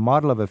are a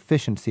model of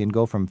efficiency and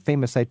go from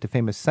famous site to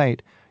famous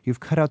site, you've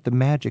cut out the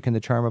magic and the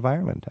charm of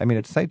Ireland. I mean,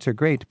 its sites are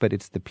great, but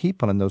it's the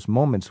people and those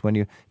moments when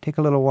you take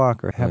a little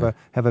walk or have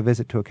a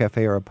visit to a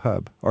cafe or a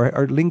pub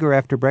or linger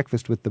after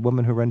breakfast with the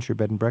woman who runs your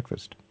bed and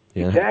breakfast.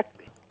 Yeah.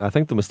 Exactly. I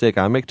think the mistake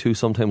I make too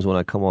sometimes when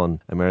I come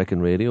on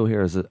American radio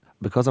here is that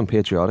because I'm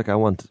patriotic, I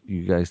want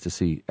you guys to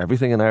see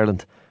everything in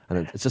Ireland.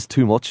 And it's just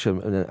too much,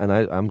 and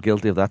I'm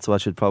guilty of that, so I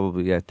should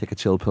probably take a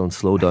chill pill and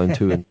slow down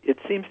too. And it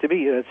seems to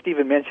be,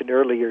 Stephen mentioned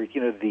earlier,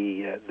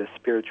 the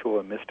spiritual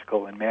and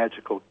mystical and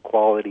magical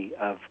quality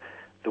of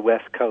the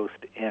West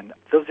Coast, and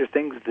those are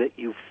things that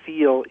you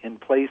feel in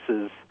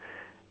places,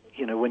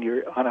 when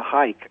you're on a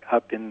hike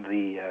up in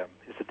the,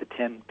 is it the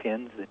 10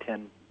 Pins, the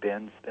 10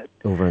 Bends?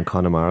 Over in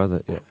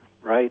Connemara, yeah.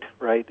 Right.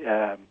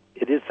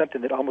 It is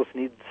something that almost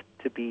needs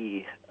to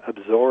be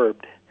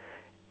absorbed.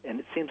 And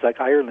it seems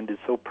like Ireland is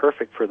so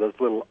perfect for those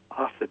little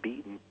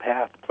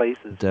off-the-beaten-path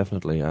places.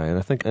 Definitely, and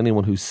I think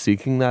anyone who's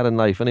seeking that in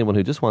life, anyone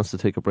who just wants to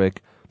take a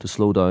break, to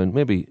slow down,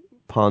 maybe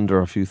ponder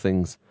a few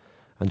things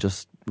and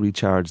just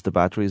recharge the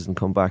batteries and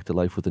come back to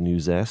life with a new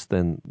zest,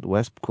 then the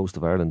west coast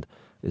of Ireland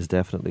is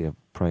definitely a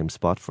prime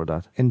spot for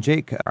that. And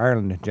Jake,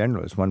 Ireland in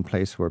general is one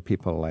place where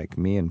people like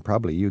me and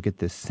probably you get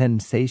this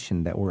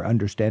sensation that we're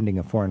understanding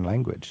a foreign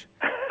language.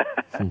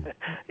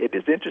 It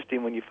is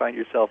interesting when you find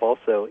yourself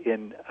also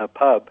in a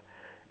pub.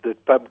 The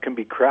pub can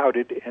be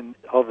crowded, and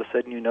all of a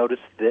sudden you notice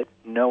that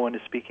no one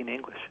is speaking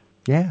English.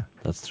 Yeah.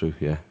 That's true,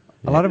 yeah.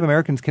 A lot of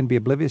Americans can be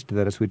oblivious to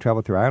that as we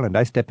travel through Ireland.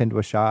 I step into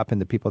a shop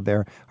and the people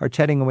there are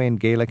chatting away in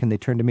Gaelic and they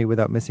turn to me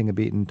without missing a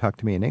beat and talk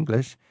to me in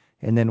English.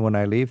 And then when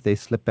I leave, they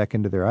slip back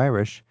into their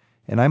Irish.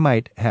 And I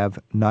might have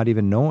not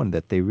even known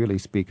that they really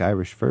speak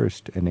Irish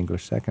first and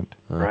English second.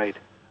 Right.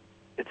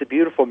 It's a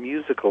beautiful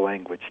musical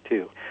language,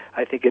 too.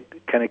 I think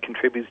it kind of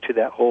contributes to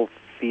that whole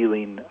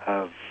feeling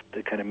of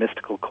the kind of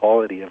mystical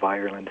quality of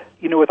Ireland.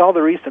 With all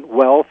the recent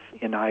wealth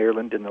in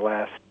Ireland in the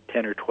last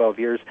 10 or 12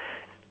 years,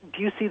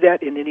 do you see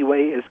that in any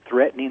way as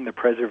threatening the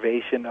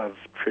preservation of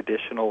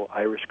traditional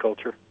Irish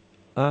culture?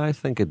 I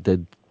think it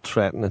did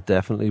threaten it,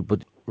 definitely.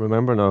 But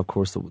remember now, of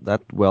course,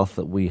 that wealth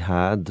that we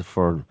had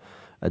for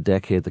a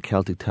decade, the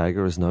Celtic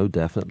Tiger, is now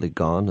definitely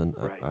gone, and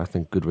right. I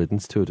think good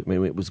riddance to it. I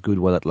mean, it was good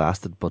while it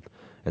lasted, but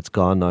it's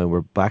gone now.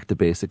 We're back to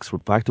basics. We're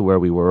back to where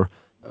we were.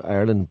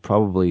 Ireland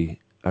probably,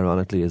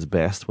 ironically, is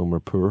best when we're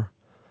poor.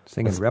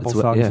 Singing rebel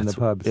songs in the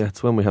pubs. Yeah,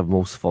 it's when we have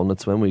most fun.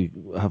 It's when we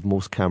have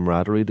most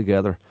camaraderie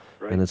together.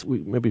 Right.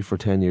 And maybe for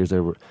 10 years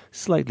there, we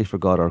slightly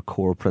forgot our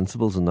core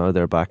principles, and now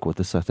they're back with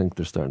us. I think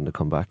they're starting to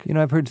come back.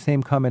 I've heard the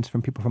same comments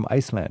from people from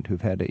Iceland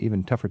who've had an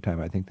even tougher time,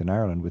 I think, than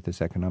Ireland with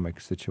this economic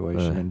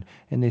situation.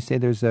 And they say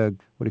there's a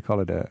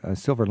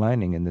silver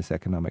lining in this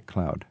economic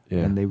cloud. Yeah.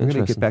 And they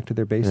really get back to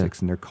their basics,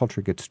 and their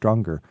culture gets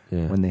stronger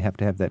when they have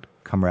to have that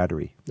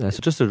camaraderie. So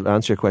just to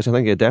answer your question, I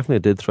think it definitely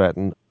did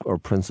threaten our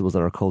principles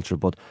and our culture,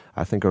 but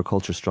I think our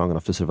culture is strong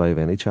enough to survive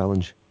any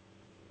challenge.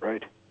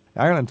 Right.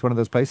 Ireland's one of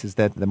those places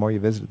that the more you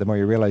visit, the more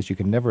you realize you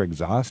can never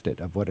exhaust it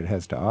of what it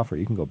has to offer.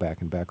 You can go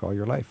back and back all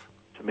your life.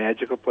 It's a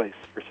magical place,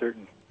 for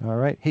certain. All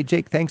right. Hey,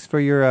 Jake, thanks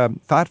for your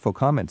thoughtful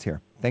comments here.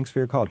 Thanks for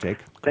your call, Jake.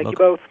 Thank you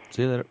both.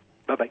 See you later.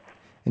 Bye-bye.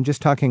 And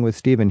just talking with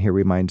Stephen here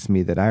reminds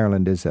me that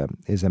Ireland is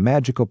a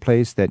magical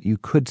place that you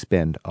could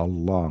spend a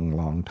long,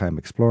 long time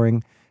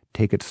exploring.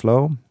 Take it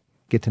slow,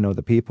 get to know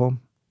the people,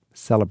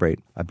 celebrate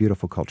a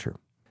beautiful culture.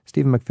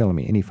 Stephen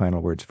McPhillamy, any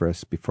final words for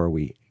us before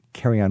we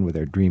carry on with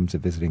our dreams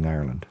of visiting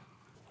Ireland?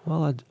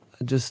 Well, I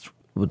just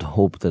would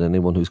hope that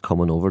anyone who's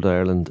coming over to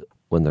Ireland,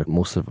 when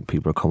most of the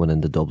people are coming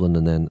into Dublin,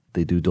 and then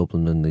they do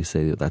Dublin and they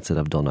say, that's it,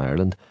 I've done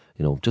Ireland.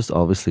 Just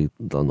obviously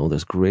they'll know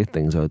there's great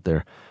things out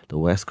there. The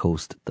West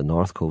Coast, the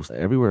North Coast,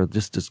 everywhere.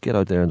 Just get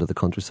out there into the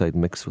countryside,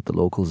 mix with the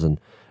locals.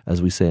 And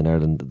as we say in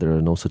Ireland, there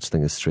are no such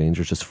thing as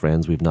strangers, just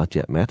friends we've not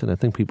yet met. And I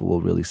think people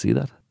will really see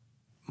that.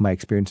 My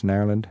experience in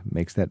Ireland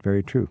makes that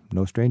very true.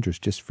 No strangers,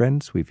 just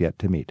friends we've yet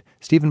to meet.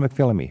 Stephen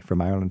McPhillamy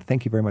from Ireland,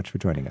 thank you very much for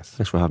joining us.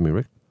 Thanks for having me,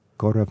 Rick.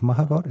 Góra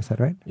Mahagot, is that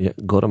right? Yeah,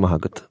 Góra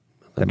Mahagot.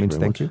 That means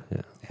thank you?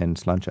 Yeah. And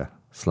Sláinte.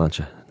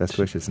 Sláinte. Best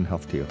wishes and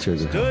health to you.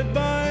 Cheers. Stood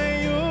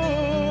by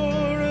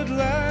your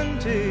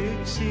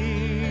Atlantic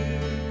sea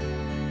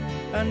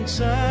and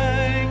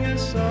sang a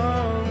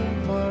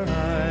song for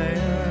Ireland.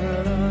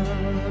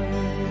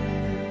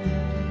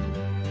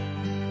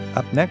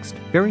 Up next,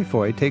 Barry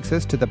Foy takes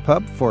us to the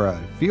pub for a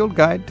field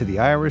guide to the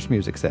Irish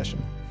music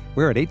session.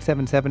 We're at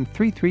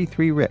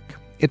 877-333-RICK.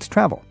 It's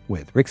Travel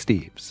with Rick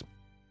Steves.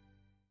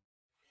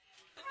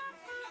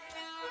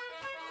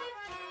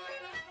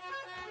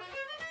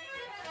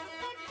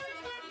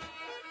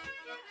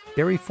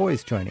 Barry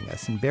Foy's joining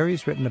us, and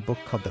Barry's written a book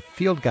called The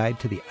Field Guide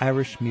to the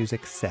Irish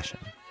Music Session.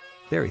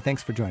 Barry,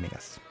 thanks for joining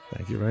us.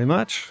 Thank you very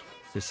much.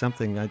 There's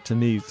something, to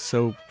me,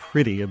 so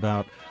pretty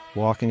about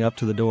walking up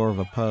to the door of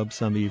a pub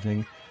some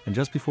evening, and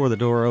just before the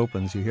door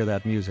opens, you hear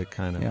that music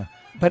kind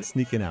of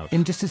sneaking out.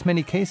 In just as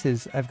many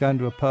cases, I've gone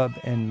to a pub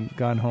and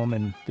gone home,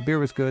 and the beer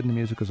was good and the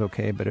music was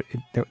okay, but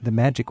the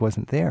magic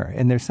wasn't there.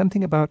 And there's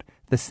something about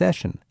the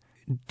session.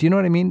 Do you know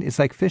what I mean? It's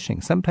like fishing.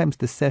 Sometimes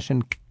the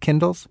session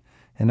kindles,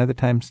 and other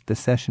times the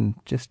session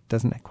just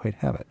doesn't quite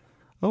have it.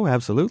 Oh,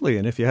 absolutely.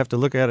 And if you have to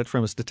look at it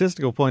from a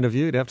statistical point of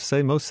view, you'd have to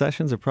say most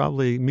sessions are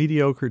probably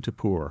mediocre to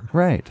poor.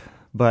 Right.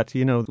 But,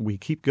 we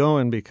keep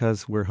going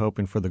because we're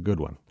hoping for the good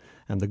one.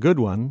 And the good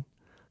one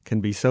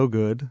can be so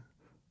good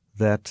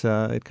that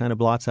it kind of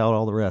blots out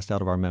all the rest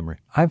out of our memory.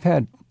 I've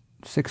had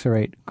 6 or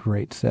 8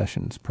 great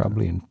sessions,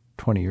 probably in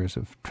 20 years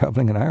of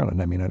traveling in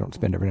Ireland. I mean, I don't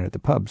spend every night at the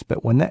pubs,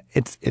 but when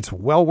it's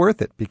well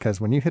worth it,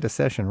 because when you hit a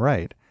session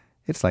right,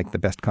 it's like the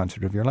best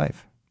concert of your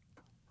life.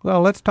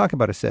 Well, let's talk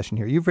about a session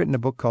here. You've written a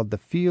book called The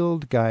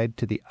Field Guide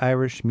to the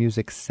Irish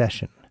Music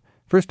Session.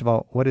 First of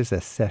all, what is a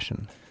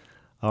session?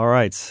 All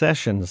right,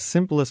 session. The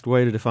simplest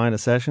way to define a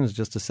session is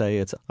just to say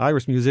it's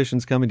Irish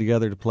musicians coming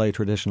together to play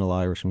traditional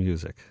Irish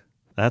music.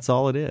 That's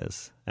all it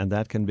is. And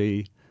that can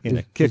be in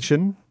a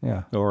kitchen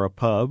or a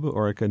pub,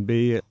 or it can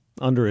be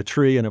under a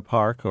tree in a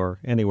park or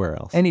anywhere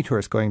else. Any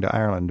tourist going to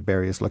Ireland,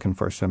 Barry, is looking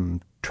for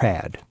some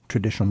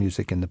traditional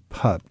music in the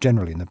pub,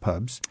 generally in the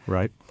pubs.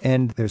 Right.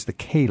 And there's the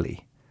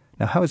céilí.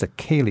 Now, how is a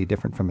céilí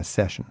different from a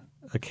session?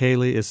 A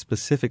céilí is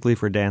specifically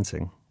for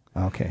dancing.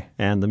 Okay.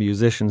 And the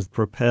musicians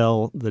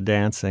propel the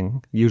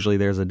dancing. Usually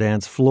there's a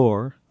dance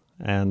floor,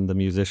 and the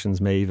musicians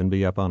may even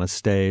be up on a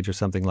stage or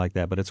something like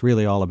that, but it's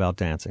really all about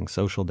dancing,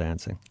 social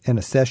dancing. And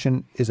a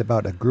session is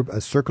about a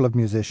circle of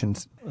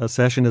musicians. A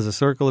session is a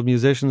circle of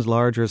musicians,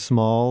 large or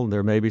small.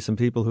 There may be some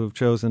people who have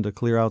chosen to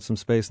clear out some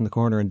space in the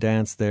corner and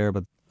dance there,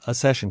 but a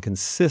session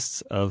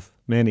consists of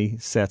many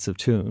sets of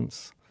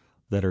tunes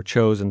that are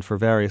chosen for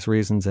various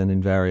reasons and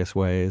in various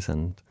ways.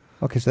 And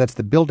okay, so that's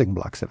the building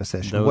blocks of a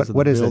session. Those are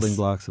the building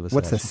blocks of a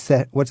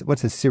session.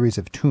 What's a series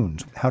of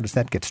tunes? How does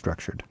that get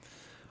structured?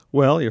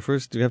 Well, you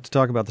have to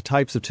talk about the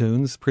types of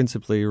tunes,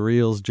 principally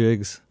reels,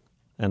 jigs,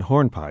 and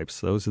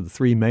hornpipes. Those are the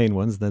three main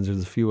ones. Then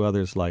there's a few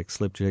others like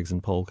slip jigs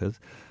and polkas.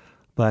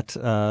 But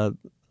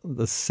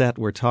the set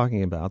we're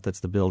talking about, that's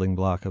the building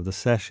block of the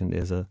session,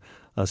 is a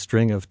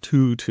string of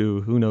two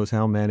to who knows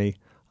how many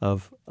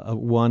of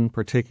one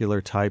particular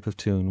type of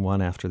tune,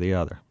 one after the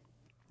other.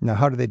 Now,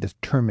 how do they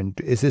determine?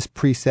 Is this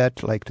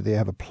preset? Like, do they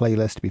have a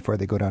playlist before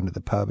they go down to the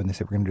pub and they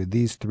say, we're going to do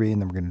these three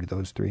and then we're going to do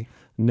those three?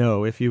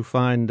 No, if you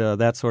find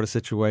that sort of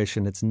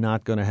situation, it's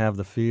not going to have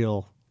the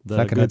feel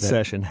that a good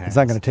session has. It's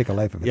not going to take a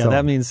life of its own. Yeah,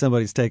 that means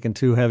somebody's taken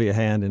too heavy a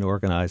hand in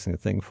organizing the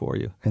thing for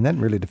you. And that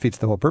really defeats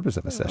the whole purpose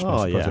of a session.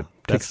 Oh, I suppose.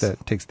 yeah.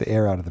 It takes the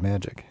air out of the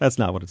magic. That's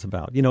not what it's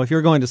about. You know, if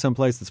you're going to some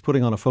place that's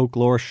putting on a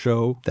folklore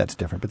show... That's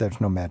different, but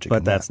there's no magic But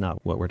in that's that.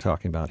 not what we're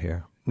talking about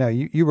here. Now,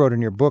 you wrote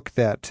in your book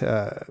that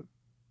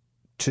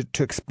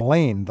to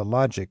explain the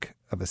logic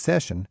of a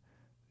session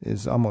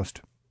is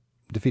almost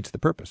defeats the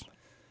purpose.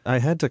 I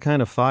had to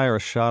kind of fire a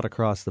shot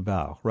across the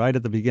bow right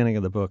at the beginning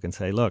of the book and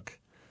say, look,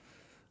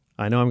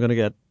 I know I'm going to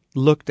get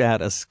looked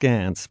at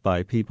askance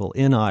by people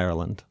in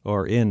Ireland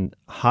or in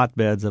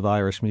hotbeds of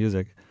Irish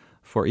music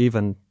for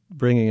even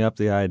bringing up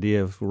the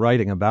idea of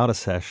writing about a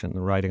session,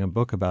 writing a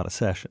book about a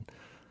session.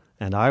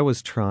 And I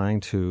was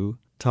trying to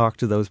talk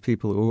to those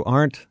people who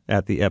aren't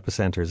at the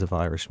epicenters of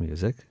Irish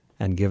music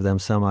and give them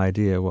some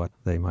idea what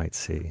they might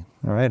see.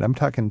 All right, I'm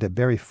talking to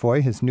Barry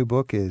Foy. His new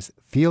book is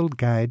Field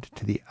Guide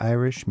to the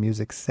Irish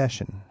Music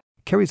Session.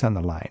 Kerry's on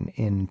the line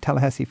in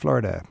Tallahassee,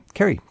 Florida.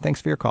 Kerry,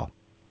 thanks for your call.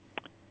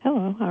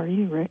 Hello, how are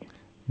you, Rick?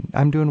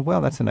 I'm doing well.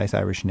 That's a nice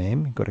Irish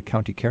name. Go to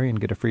County Kerry and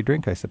get a free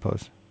drink, I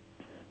suppose.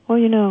 Well,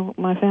 you know,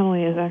 my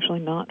family is actually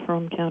not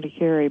from County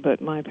Kerry,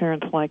 but my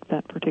parents like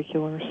that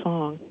particular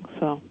song,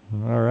 so...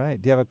 All right.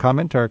 Do you have a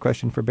comment or a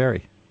question for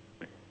Barry?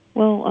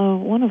 Well,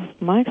 one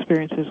of my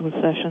experiences with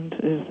sessions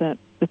is that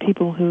the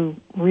people who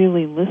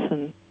really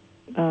listen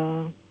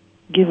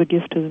give a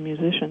gift to the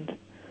musicians,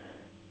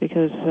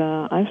 because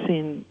I've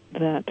seen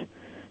that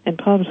in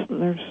pubs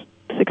there's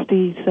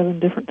 67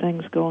 different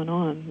things going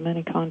on,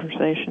 many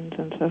conversations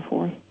and so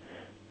forth.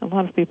 A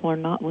lot of people are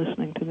not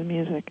listening to the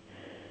music,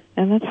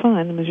 and that's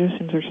fine. The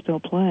musicians are still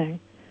playing,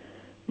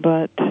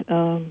 but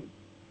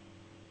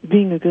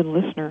being a good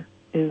listener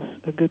is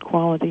a good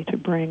quality to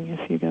bring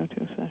if you go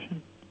to a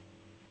session.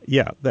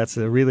 Yeah, that's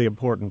a really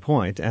important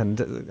point. And,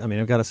 I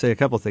mean, I've got to say a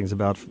couple things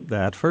about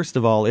that. First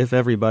of all, if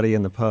everybody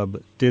in the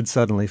pub did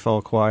suddenly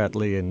fall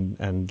quietly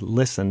and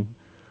listen,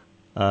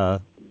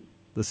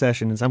 the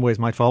session in some ways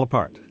might fall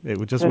apart. It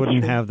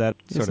wouldn't have that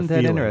sort of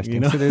feeling. Isn't that interesting? You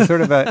know? So there's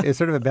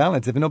sort of a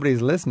balance. If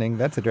nobody's listening,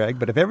 that's a drag.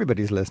 But if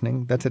everybody's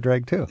listening, that's a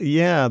drag too.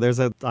 Yeah,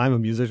 I'm a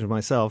musician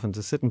myself, and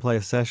to sit and play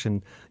a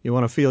session, you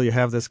want to feel you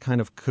have this kind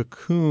of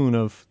cocoon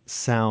of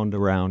sound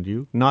around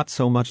you, not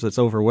so much that's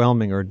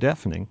overwhelming or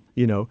deafening.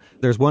 You know,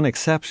 there's one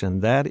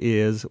exception. That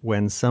is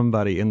when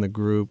somebody in the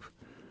group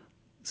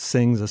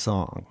sings a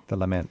song. The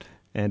lament.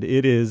 And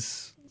it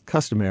is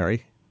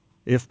customary,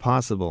 if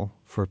possible,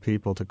 for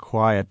people to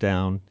quiet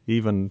down,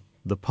 even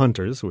the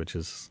punters, which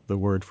is the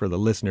word for the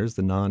listeners,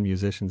 the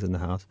non-musicians in the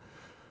house.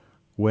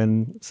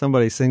 When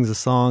somebody sings a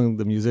song,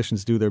 the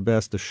musicians do their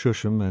best to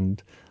shush them,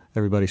 and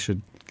everybody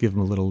should give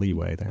them a little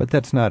leeway there. But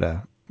that's not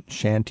a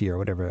shanty or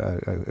whatever,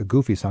 a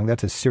goofy song.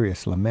 That's a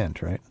serious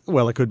lament, right?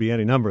 Well, it could be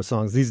any number of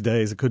songs. These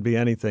days, it could be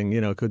anything.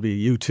 You know, it could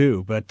be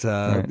U2. But,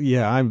 right.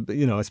 Yeah,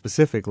 I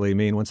specifically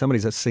mean when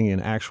somebody's singing an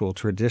actual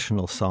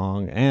traditional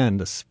song, and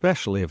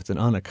especially if it's an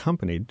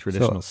unaccompanied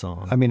traditional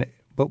song. I mean,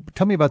 but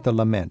tell me about the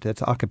lament.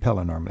 It's a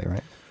cappella normally,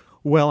 right?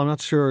 Well, I'm not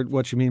sure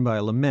what you mean by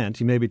a lament.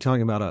 You may be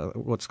talking about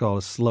what's called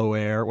a slow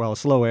air. Well, a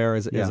slow air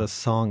is a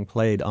song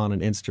played on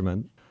an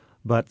instrument.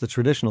 But the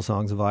traditional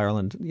songs of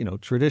Ireland, you know,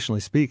 traditionally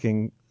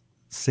speaking,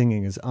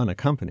 singing is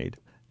unaccompanied.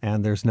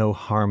 And there's no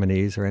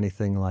harmonies or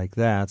anything like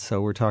that.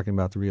 So we're talking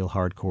about the real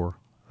hardcore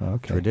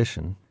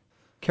tradition.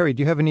 Kerry,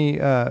 do you have any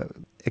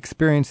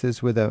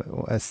experiences with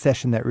a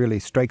session that really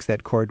strikes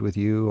that chord with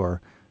you,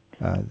 or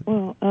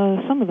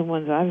Some of the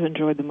ones I've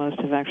enjoyed the most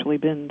have actually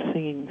been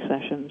singing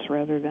sessions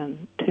rather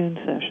than tune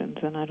sessions,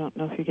 and I don't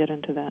know if you get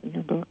into that in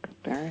your book,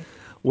 Barry.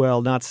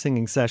 Well, not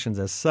singing sessions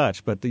as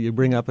such, but you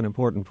bring up an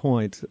important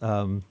point.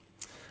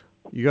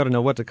 You got to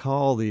know what to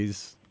call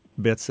these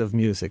bits of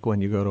music when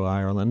you go to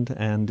Ireland,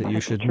 and you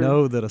should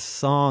know that a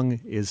song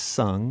is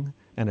sung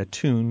and a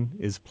tune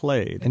is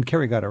played. And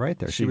Carrie got it right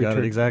there. She got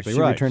it exactly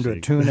right. She returned to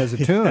a tune as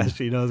a tune. Yeah,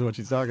 she knows what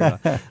she's talking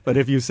about. But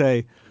if you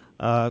say,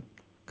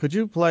 could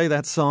you play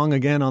that song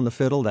again on the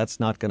fiddle? That's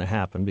not going to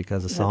happen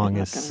because the song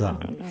is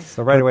sung.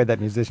 So right away that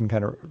musician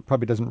kind of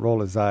probably doesn't roll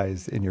his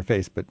eyes in your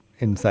face, but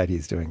inside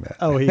he's doing that.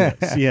 Oh, he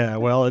is. Yeah,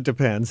 well, it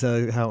depends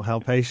how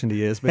patient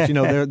he is. But,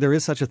 there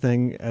is such a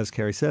thing, as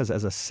Carrie says,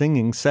 as a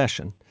singing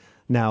session.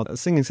 Now, a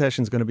singing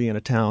session is going to be in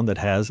a town that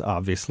has,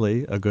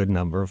 obviously, a good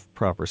number of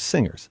proper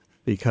singers,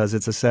 because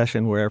it's a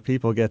session where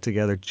people get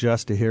together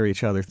just to hear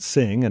each other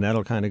sing, and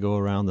that'll kind of go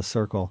around the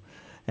circle.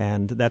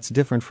 And that's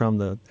different from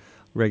the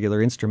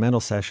regular instrumental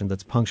session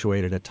that's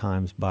punctuated at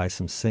times by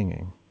some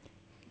singing.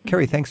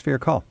 Carrie, thanks for your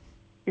call.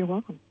 You're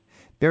welcome.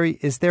 Barry,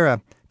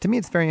 to me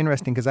it's very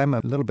interesting because I'm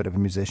a little bit of a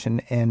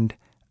musician, and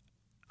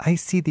I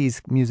see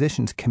these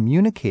musicians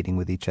communicating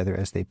with each other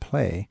as they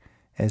play,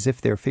 as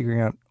if they're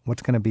figuring out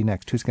what's going to be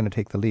next, who's going to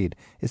take the lead.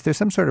 Is there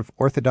some sort of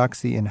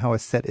orthodoxy in how a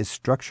set is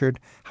structured?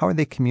 How are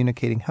they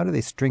communicating? How do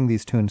they string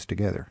these tunes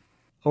together?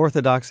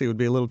 Orthodoxy would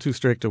be a little too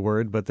strict a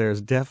word, but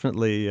there's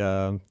definitely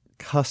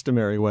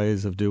customary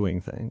ways of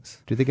doing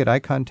things. Do they get eye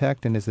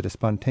contact, and is it a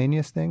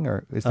spontaneous thing,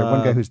 or is there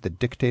one guy who's the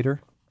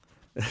dictator?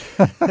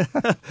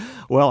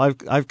 Well,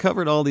 I've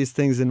covered all these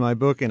things in my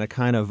book in a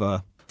kind of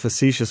a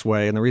facetious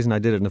way, and the reason I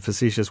did it in a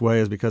facetious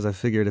way is because I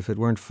figured if it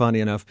weren't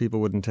funny enough,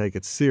 people wouldn't take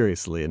it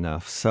seriously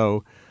enough.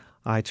 So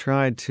I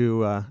tried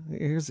to,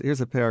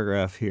 here's a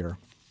paragraph here,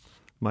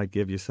 might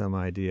give you some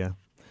idea.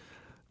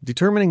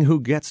 Determining who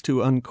gets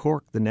to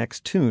uncork the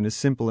next tune is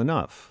simple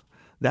enough.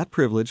 That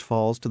privilege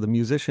falls to the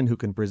musician who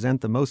can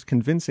present the most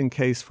convincing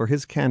case for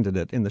his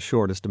candidate in the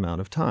shortest amount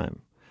of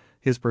time.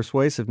 His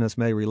persuasiveness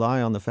may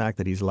rely on the fact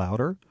that he's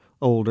louder,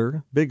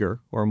 older,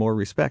 bigger, or more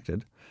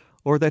respected,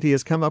 or that he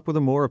has come up with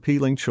a more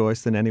appealing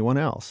choice than anyone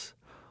else.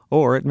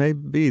 Or it may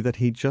be that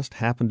he just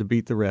happened to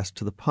beat the rest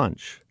to the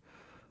punch.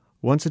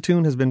 Once a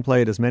tune has been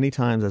played as many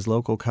times as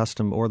local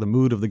custom or the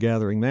mood of the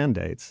gathering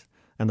mandates,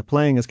 and the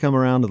playing has come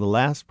around to the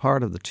last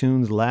part of the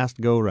tune's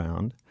last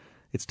go-round,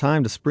 it's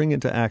time to spring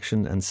into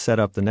action and set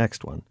up the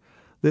next one.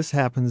 This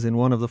happens in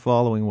one of the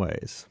following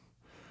ways.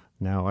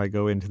 Now I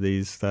go into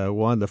these.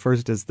 The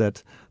first is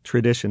that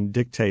tradition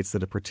dictates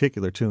that a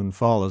particular tune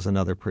follows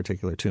another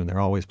particular tune. They're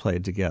always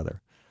played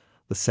together.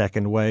 The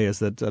second way is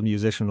that a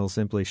musician will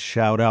simply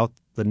shout out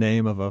the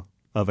name of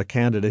a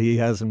candidate he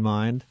has in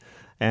mind,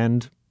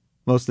 and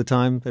most of the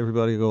time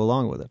everybody will go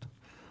along with it.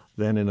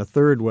 Then in a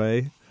third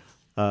way,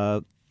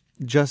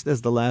 just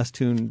as the last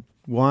tune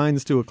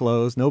winds to a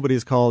close,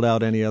 nobody's called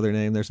out any other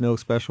name. There's no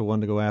special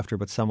one to go after,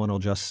 but someone will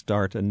just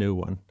start a new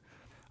one.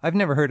 I've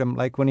never heard them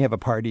like when you have a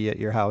party at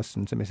your house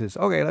and somebody says,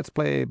 okay, let's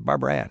play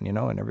Barbara Ann,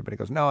 and everybody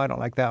goes, no, I don't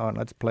like that one.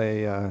 Let's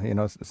play,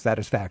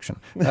 Satisfaction.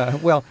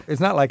 Well,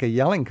 it's not like a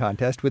yelling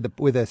contest.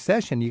 With a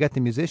session, you got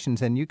the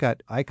musicians and you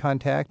got eye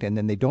contact, and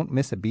then they don't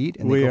miss a beat.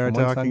 And we are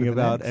talking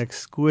about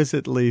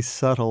exquisitely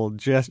subtle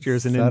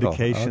gestures and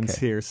indications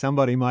here.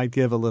 Somebody might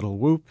give a little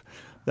whoop.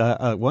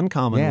 One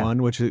common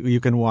one, which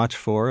you can watch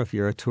for if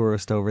you're a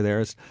tourist over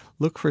there, is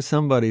look for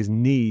somebody's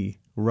knee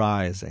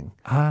rising.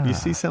 You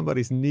see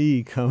somebody's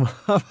knee come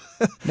up.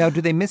 Now, do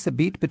they miss a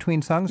beat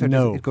between songs, or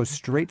does it go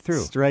straight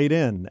through? Straight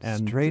in.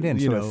 And, straight in.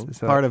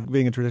 So part of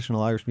being a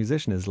traditional Irish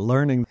musician is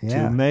learning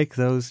to make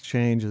those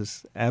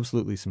changes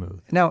absolutely smooth.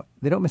 Now,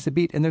 they don't miss a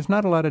beat, and there's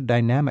not a lot of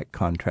dynamic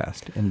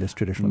contrast in this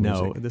traditional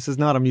music. No, this is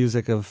not a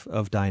music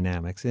of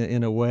dynamics.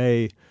 In a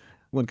way,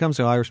 when it comes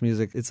to Irish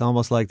music, it's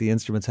almost like the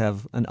instruments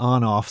have an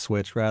on-off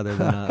switch rather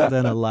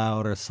than a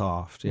loud or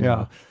soft. You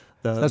know?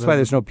 That's why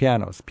there's no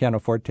pianos.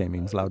 Pianoforte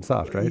means loud,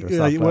 soft, right? Or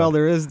soft, well, loud.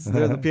 there is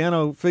the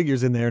piano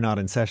figures in there, not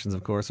in sessions,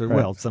 of course, or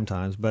well,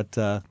 sometimes. But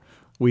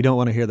we don't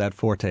want to hear that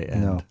forte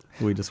end. No.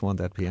 We just want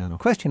that piano.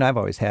 Question I've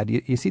always had: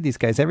 you see these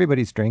guys,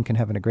 everybody's drinking,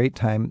 having a great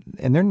time,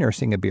 and they're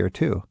nursing a beer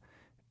too.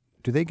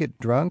 Do they get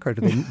drunk, or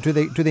do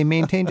they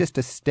maintain just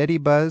a steady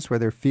buzz where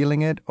they're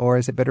feeling it, or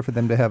is it better for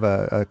them to have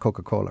a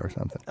Coca-Cola or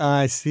something?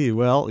 I see.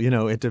 Well,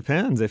 it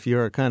depends. If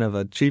you're kind of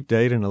a cheap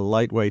date and a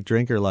lightweight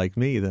drinker like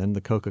me, then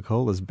the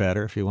Coca-Cola is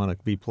better if you want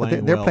to be playing.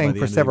 But they're playing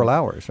for several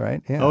hours,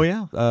 right? Yeah. Oh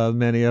yeah.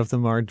 Many of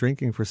them are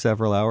drinking for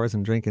several hours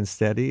and drinking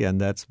steady,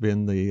 and that's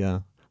been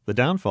the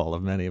downfall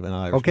of many of an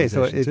Irish musician.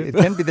 Okay, so it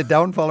can be the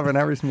downfall of an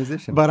Irish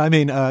musician. But I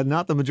mean,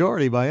 not the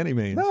majority by any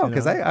means. No,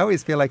 because I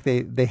always feel like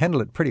they handle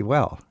it pretty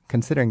well,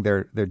 considering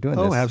they're doing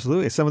this. Oh,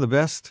 absolutely. Some of the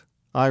best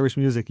Irish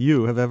music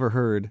you have ever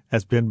heard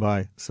has been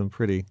by some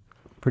pretty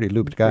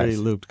looped guys. Pretty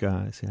looped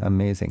guys, yeah.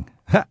 Amazing.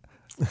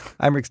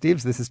 I'm Rick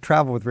Steves. This is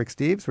Travel with Rick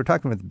Steves. We're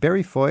talking with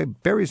Barry Foy.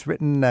 Barry's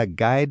written a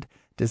guide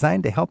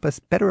designed to help us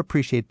better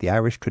appreciate the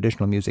Irish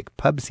traditional music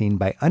pub scene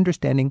by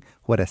understanding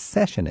what a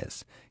session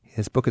is.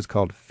 His book is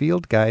called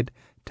Field Guide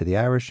to the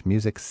Irish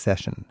Music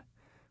Session.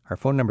 Our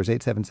phone number is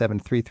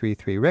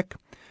 877-333-RICK.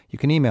 You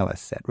can email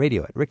us at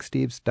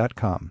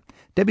radio@ricksteves.com.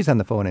 Debbie's on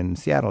the phone in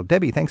Seattle.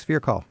 Debbie, thanks for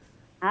your call.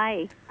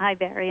 Hi,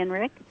 Barry and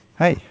Rick.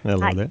 Hi. Hello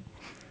Hi. there.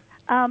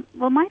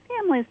 Well, my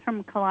family's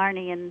from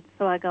Killarney, and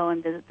so I go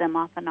and visit them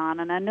off and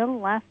on. And I know the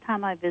last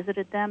time I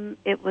visited them,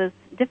 it was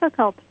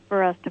difficult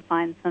for us to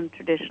find some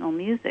traditional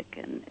music,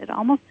 and it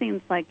almost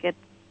seems like it's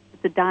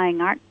a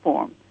dying art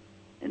form.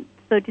 And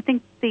so do you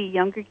think the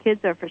younger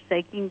kids are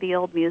forsaking the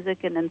old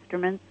music and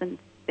instruments in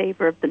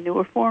favor of the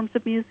newer forms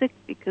of music?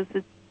 Because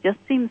it just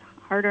seems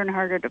harder and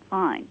harder to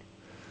find.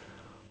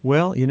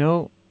 Well,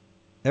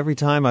 every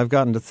time I've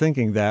gotten to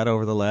thinking that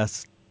over the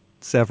last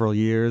several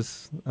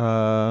years,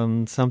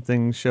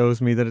 something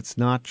shows me that it's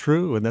not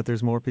true and that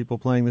there's more people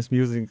playing this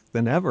music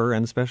than ever,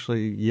 and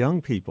especially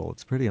young people.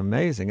 It's pretty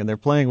amazing. And they're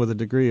playing with a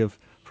degree of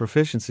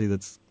proficiency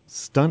that's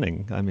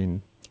stunning. I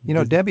mean...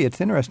 Debbie,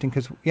 it's interesting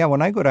because,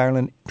 when I go to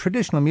Ireland,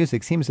 traditional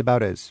music seems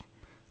about as...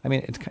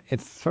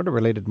 it's sort of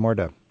related more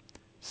to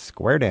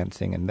square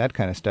dancing and that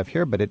kind of stuff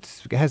here, but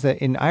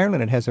in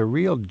Ireland it has a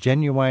real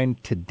genuine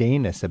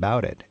todayness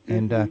about it.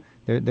 Mm-hmm.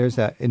 And there's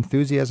a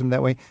enthusiasm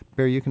that way.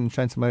 Barry, you can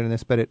shine some light on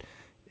this, but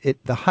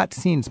the hot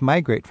scenes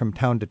migrate from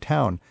town to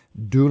town.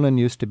 Doolin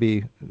used to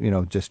be,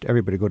 just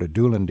everybody go to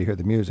Doolin to hear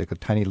the music, a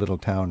tiny little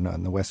town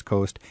on the west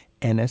coast.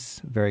 Ennis,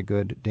 very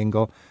good.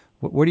 Dingle.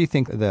 Where do you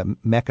think the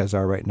meccas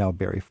are right now,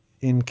 Barry?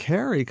 In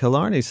Kerry,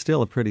 Killarney's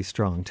still a pretty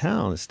strong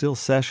town. There's still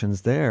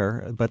sessions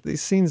there, but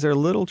these scenes are a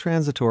little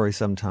transitory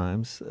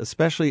sometimes,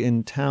 especially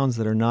in towns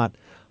that are not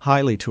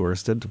highly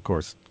touristed. Of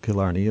course,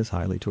 Killarney is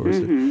highly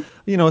touristed.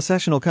 Mm-hmm. A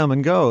session will come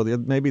and go.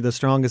 Maybe the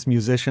strongest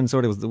musician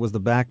sort of was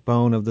the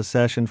backbone of the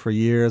session for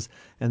years,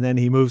 and then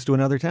he moves to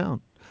another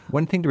town.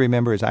 One thing to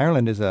remember is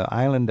Ireland is an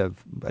island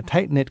of a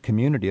tight-knit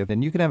community,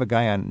 and you can have a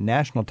guy on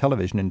national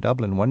television in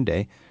Dublin one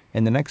day,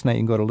 and the next night you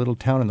can go to a little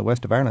town in the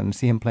west of Ireland and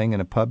see him playing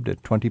in a pub to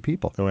 20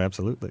 people. Oh,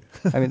 absolutely.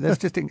 That's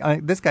just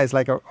this guy's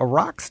like a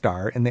rock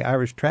star in the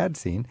Irish trad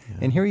scene,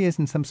 and here he is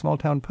in some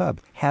small-town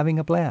pub having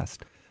a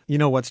blast.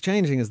 What's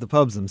changing is the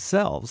pubs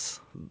themselves.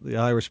 The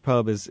Irish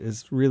pub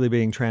is really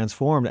being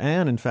transformed,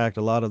 and in fact,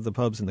 a lot of the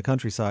pubs in the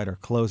countryside are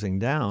closing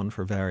down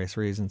for various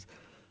reasons.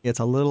 It's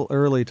a little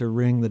early to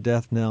ring the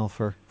death knell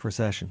for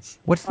sessions.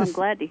 I'm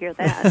glad to hear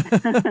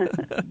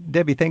that.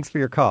 Debbie, thanks for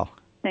your call.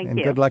 Thank you.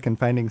 And good luck in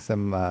finding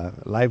some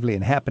lively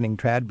and happening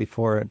trad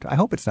before I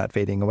hope it's not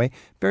fading away.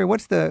 Barry,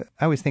 I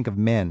always think of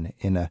men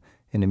in a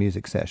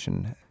music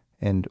session,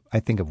 and I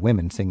think of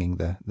women singing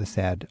the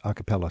sad a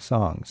cappella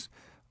songs.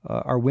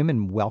 Are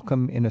women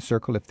welcome in a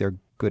circle if they're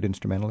good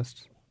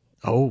instrumentalists?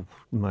 Oh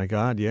my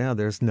God! Yeah,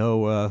 there's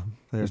never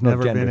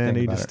been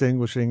any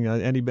distinguishing.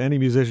 Any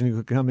musician who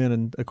could come in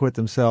and acquit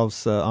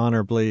themselves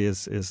honorably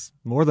is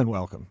more than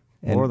welcome.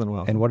 More than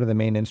welcome. And what are the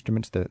main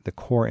instruments, the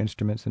core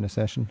instruments in a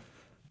session?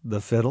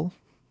 The fiddle,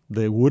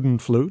 the wooden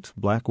flute,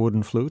 black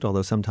wooden flute,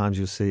 although sometimes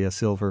you see a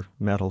silver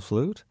metal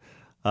flute.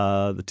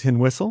 The tin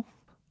whistle,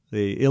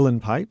 the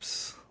uilleann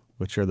pipes,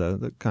 which are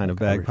the kind of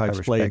bagpipes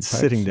Irish played bagpipes,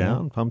 sitting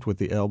down, pumped with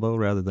the elbow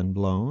rather than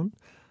blown.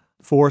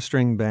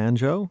 4-string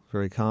banjo,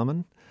 very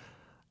common.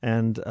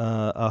 And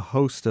a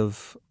host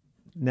of...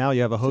 Now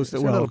you have a host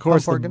of... Well, of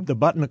course, the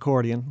button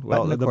accordion.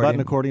 The button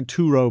accordion,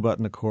 2-row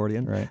button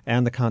accordion, right.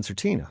 And the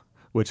concertina,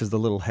 which is the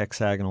little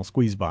hexagonal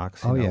squeeze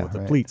box with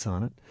the pleats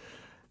on it.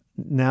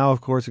 Now,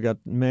 of course, we've got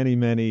many,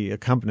 many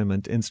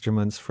accompaniment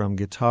instruments, from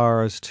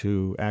guitars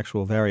to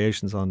actual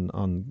variations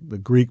on the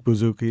Greek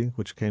bouzouki,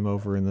 which came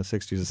over in the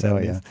 60s and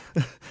 70s.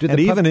 Oh, yeah. And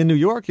even in New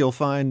York, you'll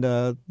find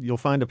a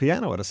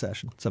piano at a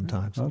session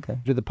sometimes. Okay.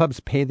 Do the pubs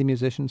pay the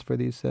musicians for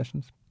these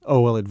sessions?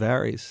 Oh, well, it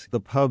varies. The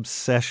pub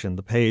session,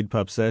 the paid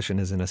pub session,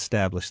 is an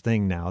established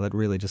thing now that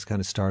really just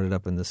kind of started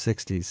up in the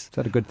 60s. Is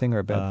that a good thing or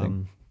a bad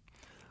thing?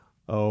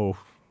 Oh,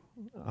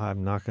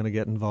 I'm not going to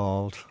get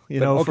involved.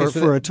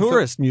 For a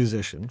tourist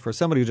musician, for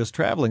somebody who's just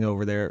traveling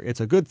over there, it's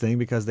a good thing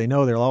because they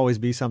know there'll always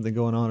be something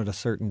going on at a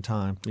certain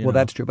time.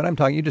 That's true. But I'm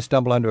talking, you just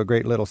stumble onto a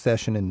great little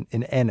session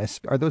in Ennis.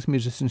 Are those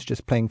musicians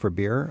just playing for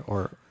beer,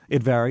 or?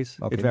 It varies.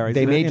 Okay. It varies.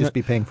 They may just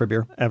be paying for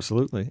beer.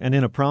 Absolutely. And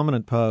in a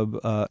prominent pub,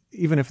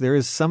 even if there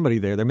is somebody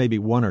there may be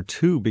one or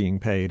two being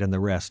paid, and the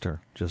rest are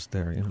just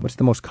there. What's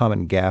the most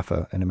common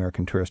gaffe an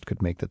American tourist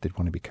could make that they'd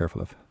want to be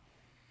careful of?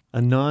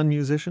 A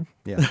non-musician?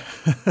 Yeah.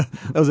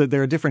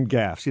 There are different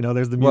gaffes.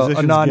 There's the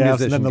musician's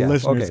gaffes and then the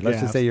listener's gaffes.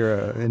 Let's just say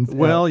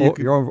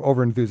you're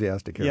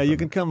over-enthusiastic here. Yeah, you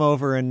can come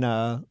over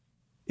and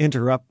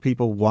interrupt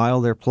people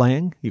while they're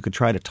playing. You could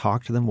try to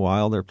talk to them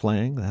while they're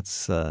playing.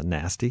 That's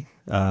nasty.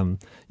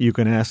 You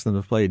can ask them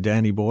to play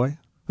Danny Boy.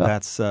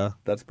 That's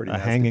pretty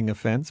nasty. Hanging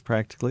offense,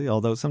 practically,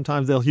 although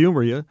sometimes they'll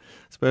humor you,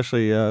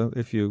 especially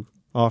if you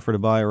offer to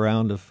buy a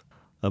round of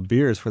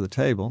beers for the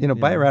table.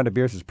 Buy a round of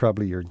beers is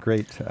probably your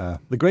great...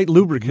 the great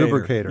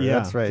lubricator. Yeah,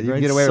 that's right. You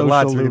can get away with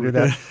lots if you do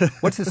that.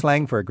 What's the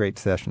slang for a great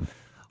session?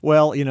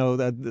 Well,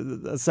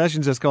 the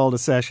session's just called a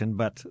session,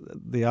 but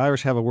the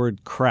Irish have a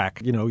word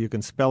crack. You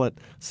can spell it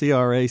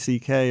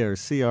C-R-A-C-K or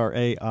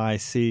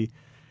C-R-A-I-C,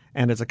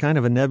 And it's a kind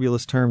of a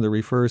nebulous term that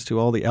refers to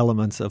all the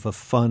elements of a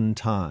fun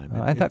time.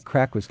 I thought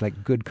crack was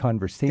like good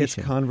conversation. It's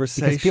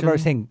conversation. Because people are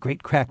saying,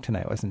 great crack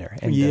tonight, wasn't there?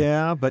 And,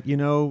 yeah, but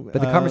But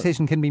the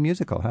conversation can be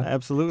musical, huh?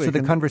 Absolutely. So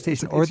the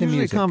conversation or the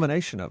music a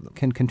combination of them.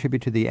 Can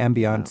contribute to the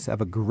ambiance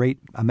of a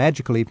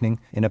magical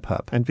evening in a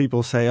pub. And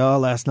people say, oh,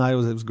 last night it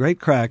was great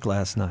crack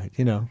last night,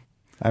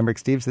 I'm Rick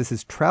Steves. This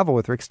is Travel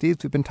with Rick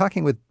Steves. We've been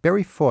talking with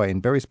Barry Foy,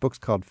 and Barry's book's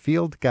called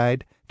Field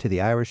Guide to the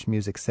Irish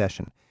Music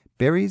Session.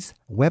 Barry's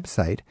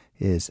website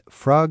is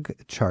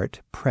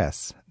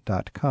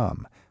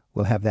frogchartpress.com.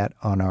 We'll have that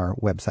on our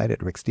website at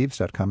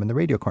ricksteves.com in the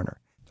radio corner.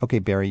 Okay,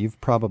 Barry, you've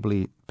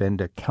probably been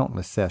to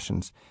countless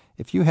sessions.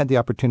 If you had the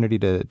opportunity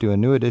to do a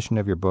new edition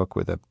of your book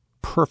with a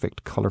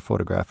perfect color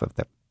photograph of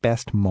the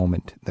best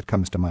moment that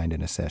comes to mind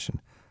in a session,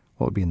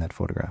 what would be in that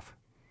photograph?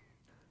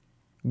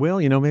 Well,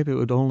 maybe it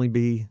would only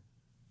be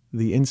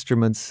the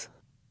instruments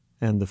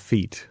and the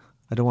feet.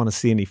 I don't want to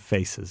see any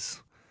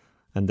faces.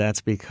 And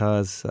that's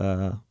because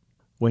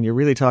when you're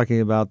really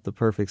talking about the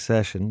perfect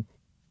session,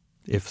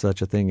 if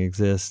such a thing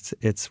exists,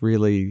 it's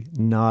really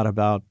not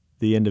about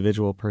the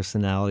individual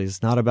personalities.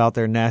 It's not about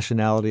their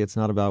nationality. It's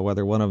not about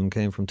whether one of them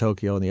came from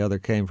Tokyo and the other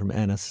came from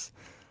Ennis.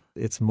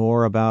 It's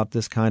more about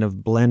this kind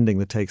of blending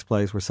that takes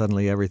place where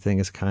suddenly everything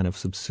is kind of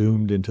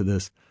subsumed into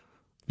this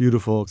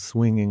beautiful,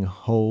 swinging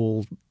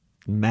whole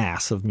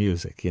mass of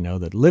music,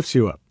 that lifts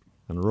you up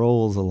and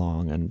rolls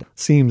along and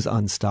seems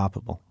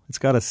unstoppable. It's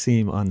got to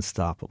seem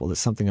unstoppable. There's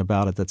something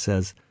about it that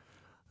says,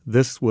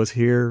 this was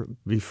here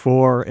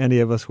before any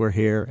of us were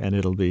here, and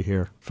it'll be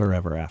here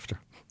forever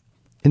after.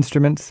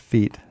 Instruments,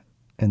 feet,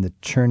 and the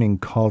churning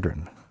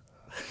cauldron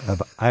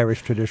of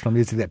Irish traditional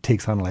music that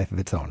takes on a life of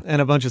its own.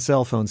 And a bunch of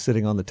cell phones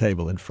sitting on the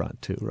table in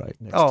front, too, right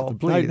next to the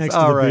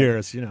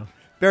beers,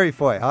 Barry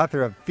Foy,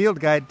 author of Field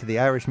Guide to the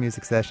Irish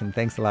Music Session.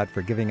 Thanks a lot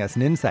for giving us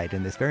an insight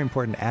in this very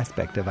important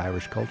aspect of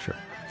Irish culture.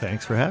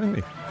 Thanks for having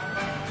me.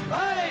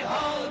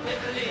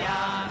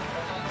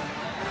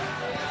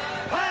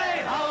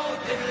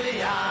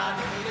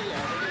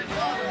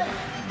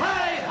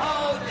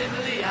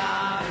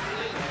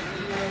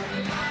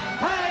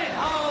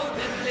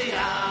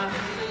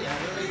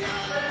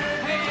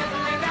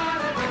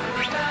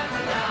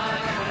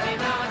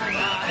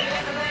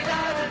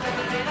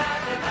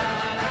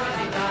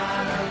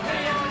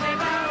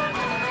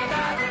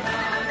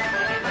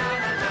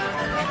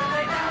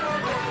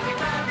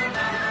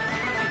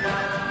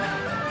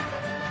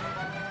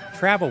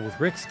 Travel with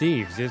Rick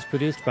Steves is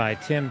produced by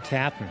Tim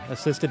Tatton,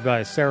 assisted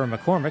by Sarah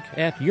McCormick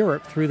at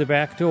Europe Through the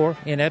Back Door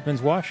in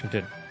Edmonds,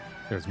 Washington.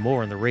 There's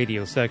more in the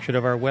radio section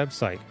of our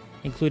website,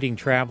 including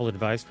travel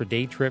advice for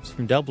day trips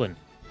from Dublin.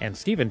 And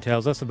Stephen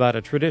tells us about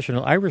a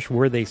traditional Irish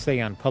word they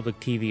say on public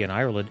TV in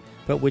Ireland,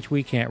 but which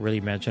we can't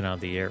really mention on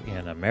the air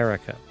in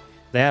America.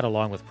 That,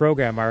 along with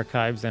program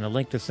archives and a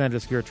link to send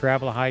us your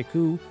travel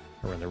haiku,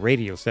 are in the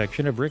radio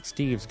section of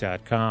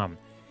ricksteves.com.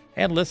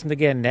 And listen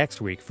again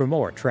next week for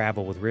more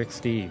Travel with Rick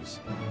Steves.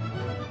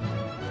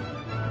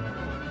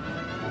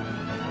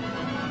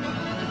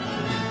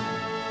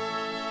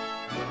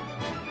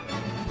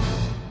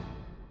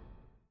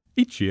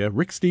 Each year,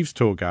 Rick Steves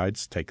tour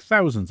guides take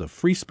thousands of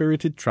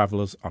free-spirited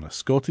travellers on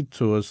escorted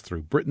tours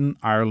through Britain,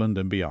 Ireland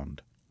and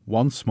beyond,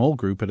 one small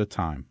group at a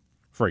time.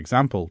 For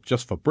example,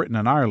 just for Britain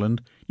and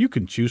Ireland, you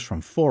can choose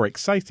from 4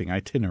 exciting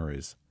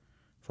itineraries.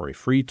 For a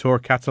free tour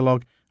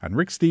catalogue and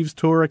Rick Steves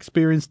Tour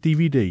Experience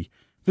DVD,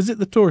 visit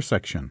the tour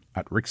section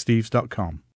at ricksteves.com.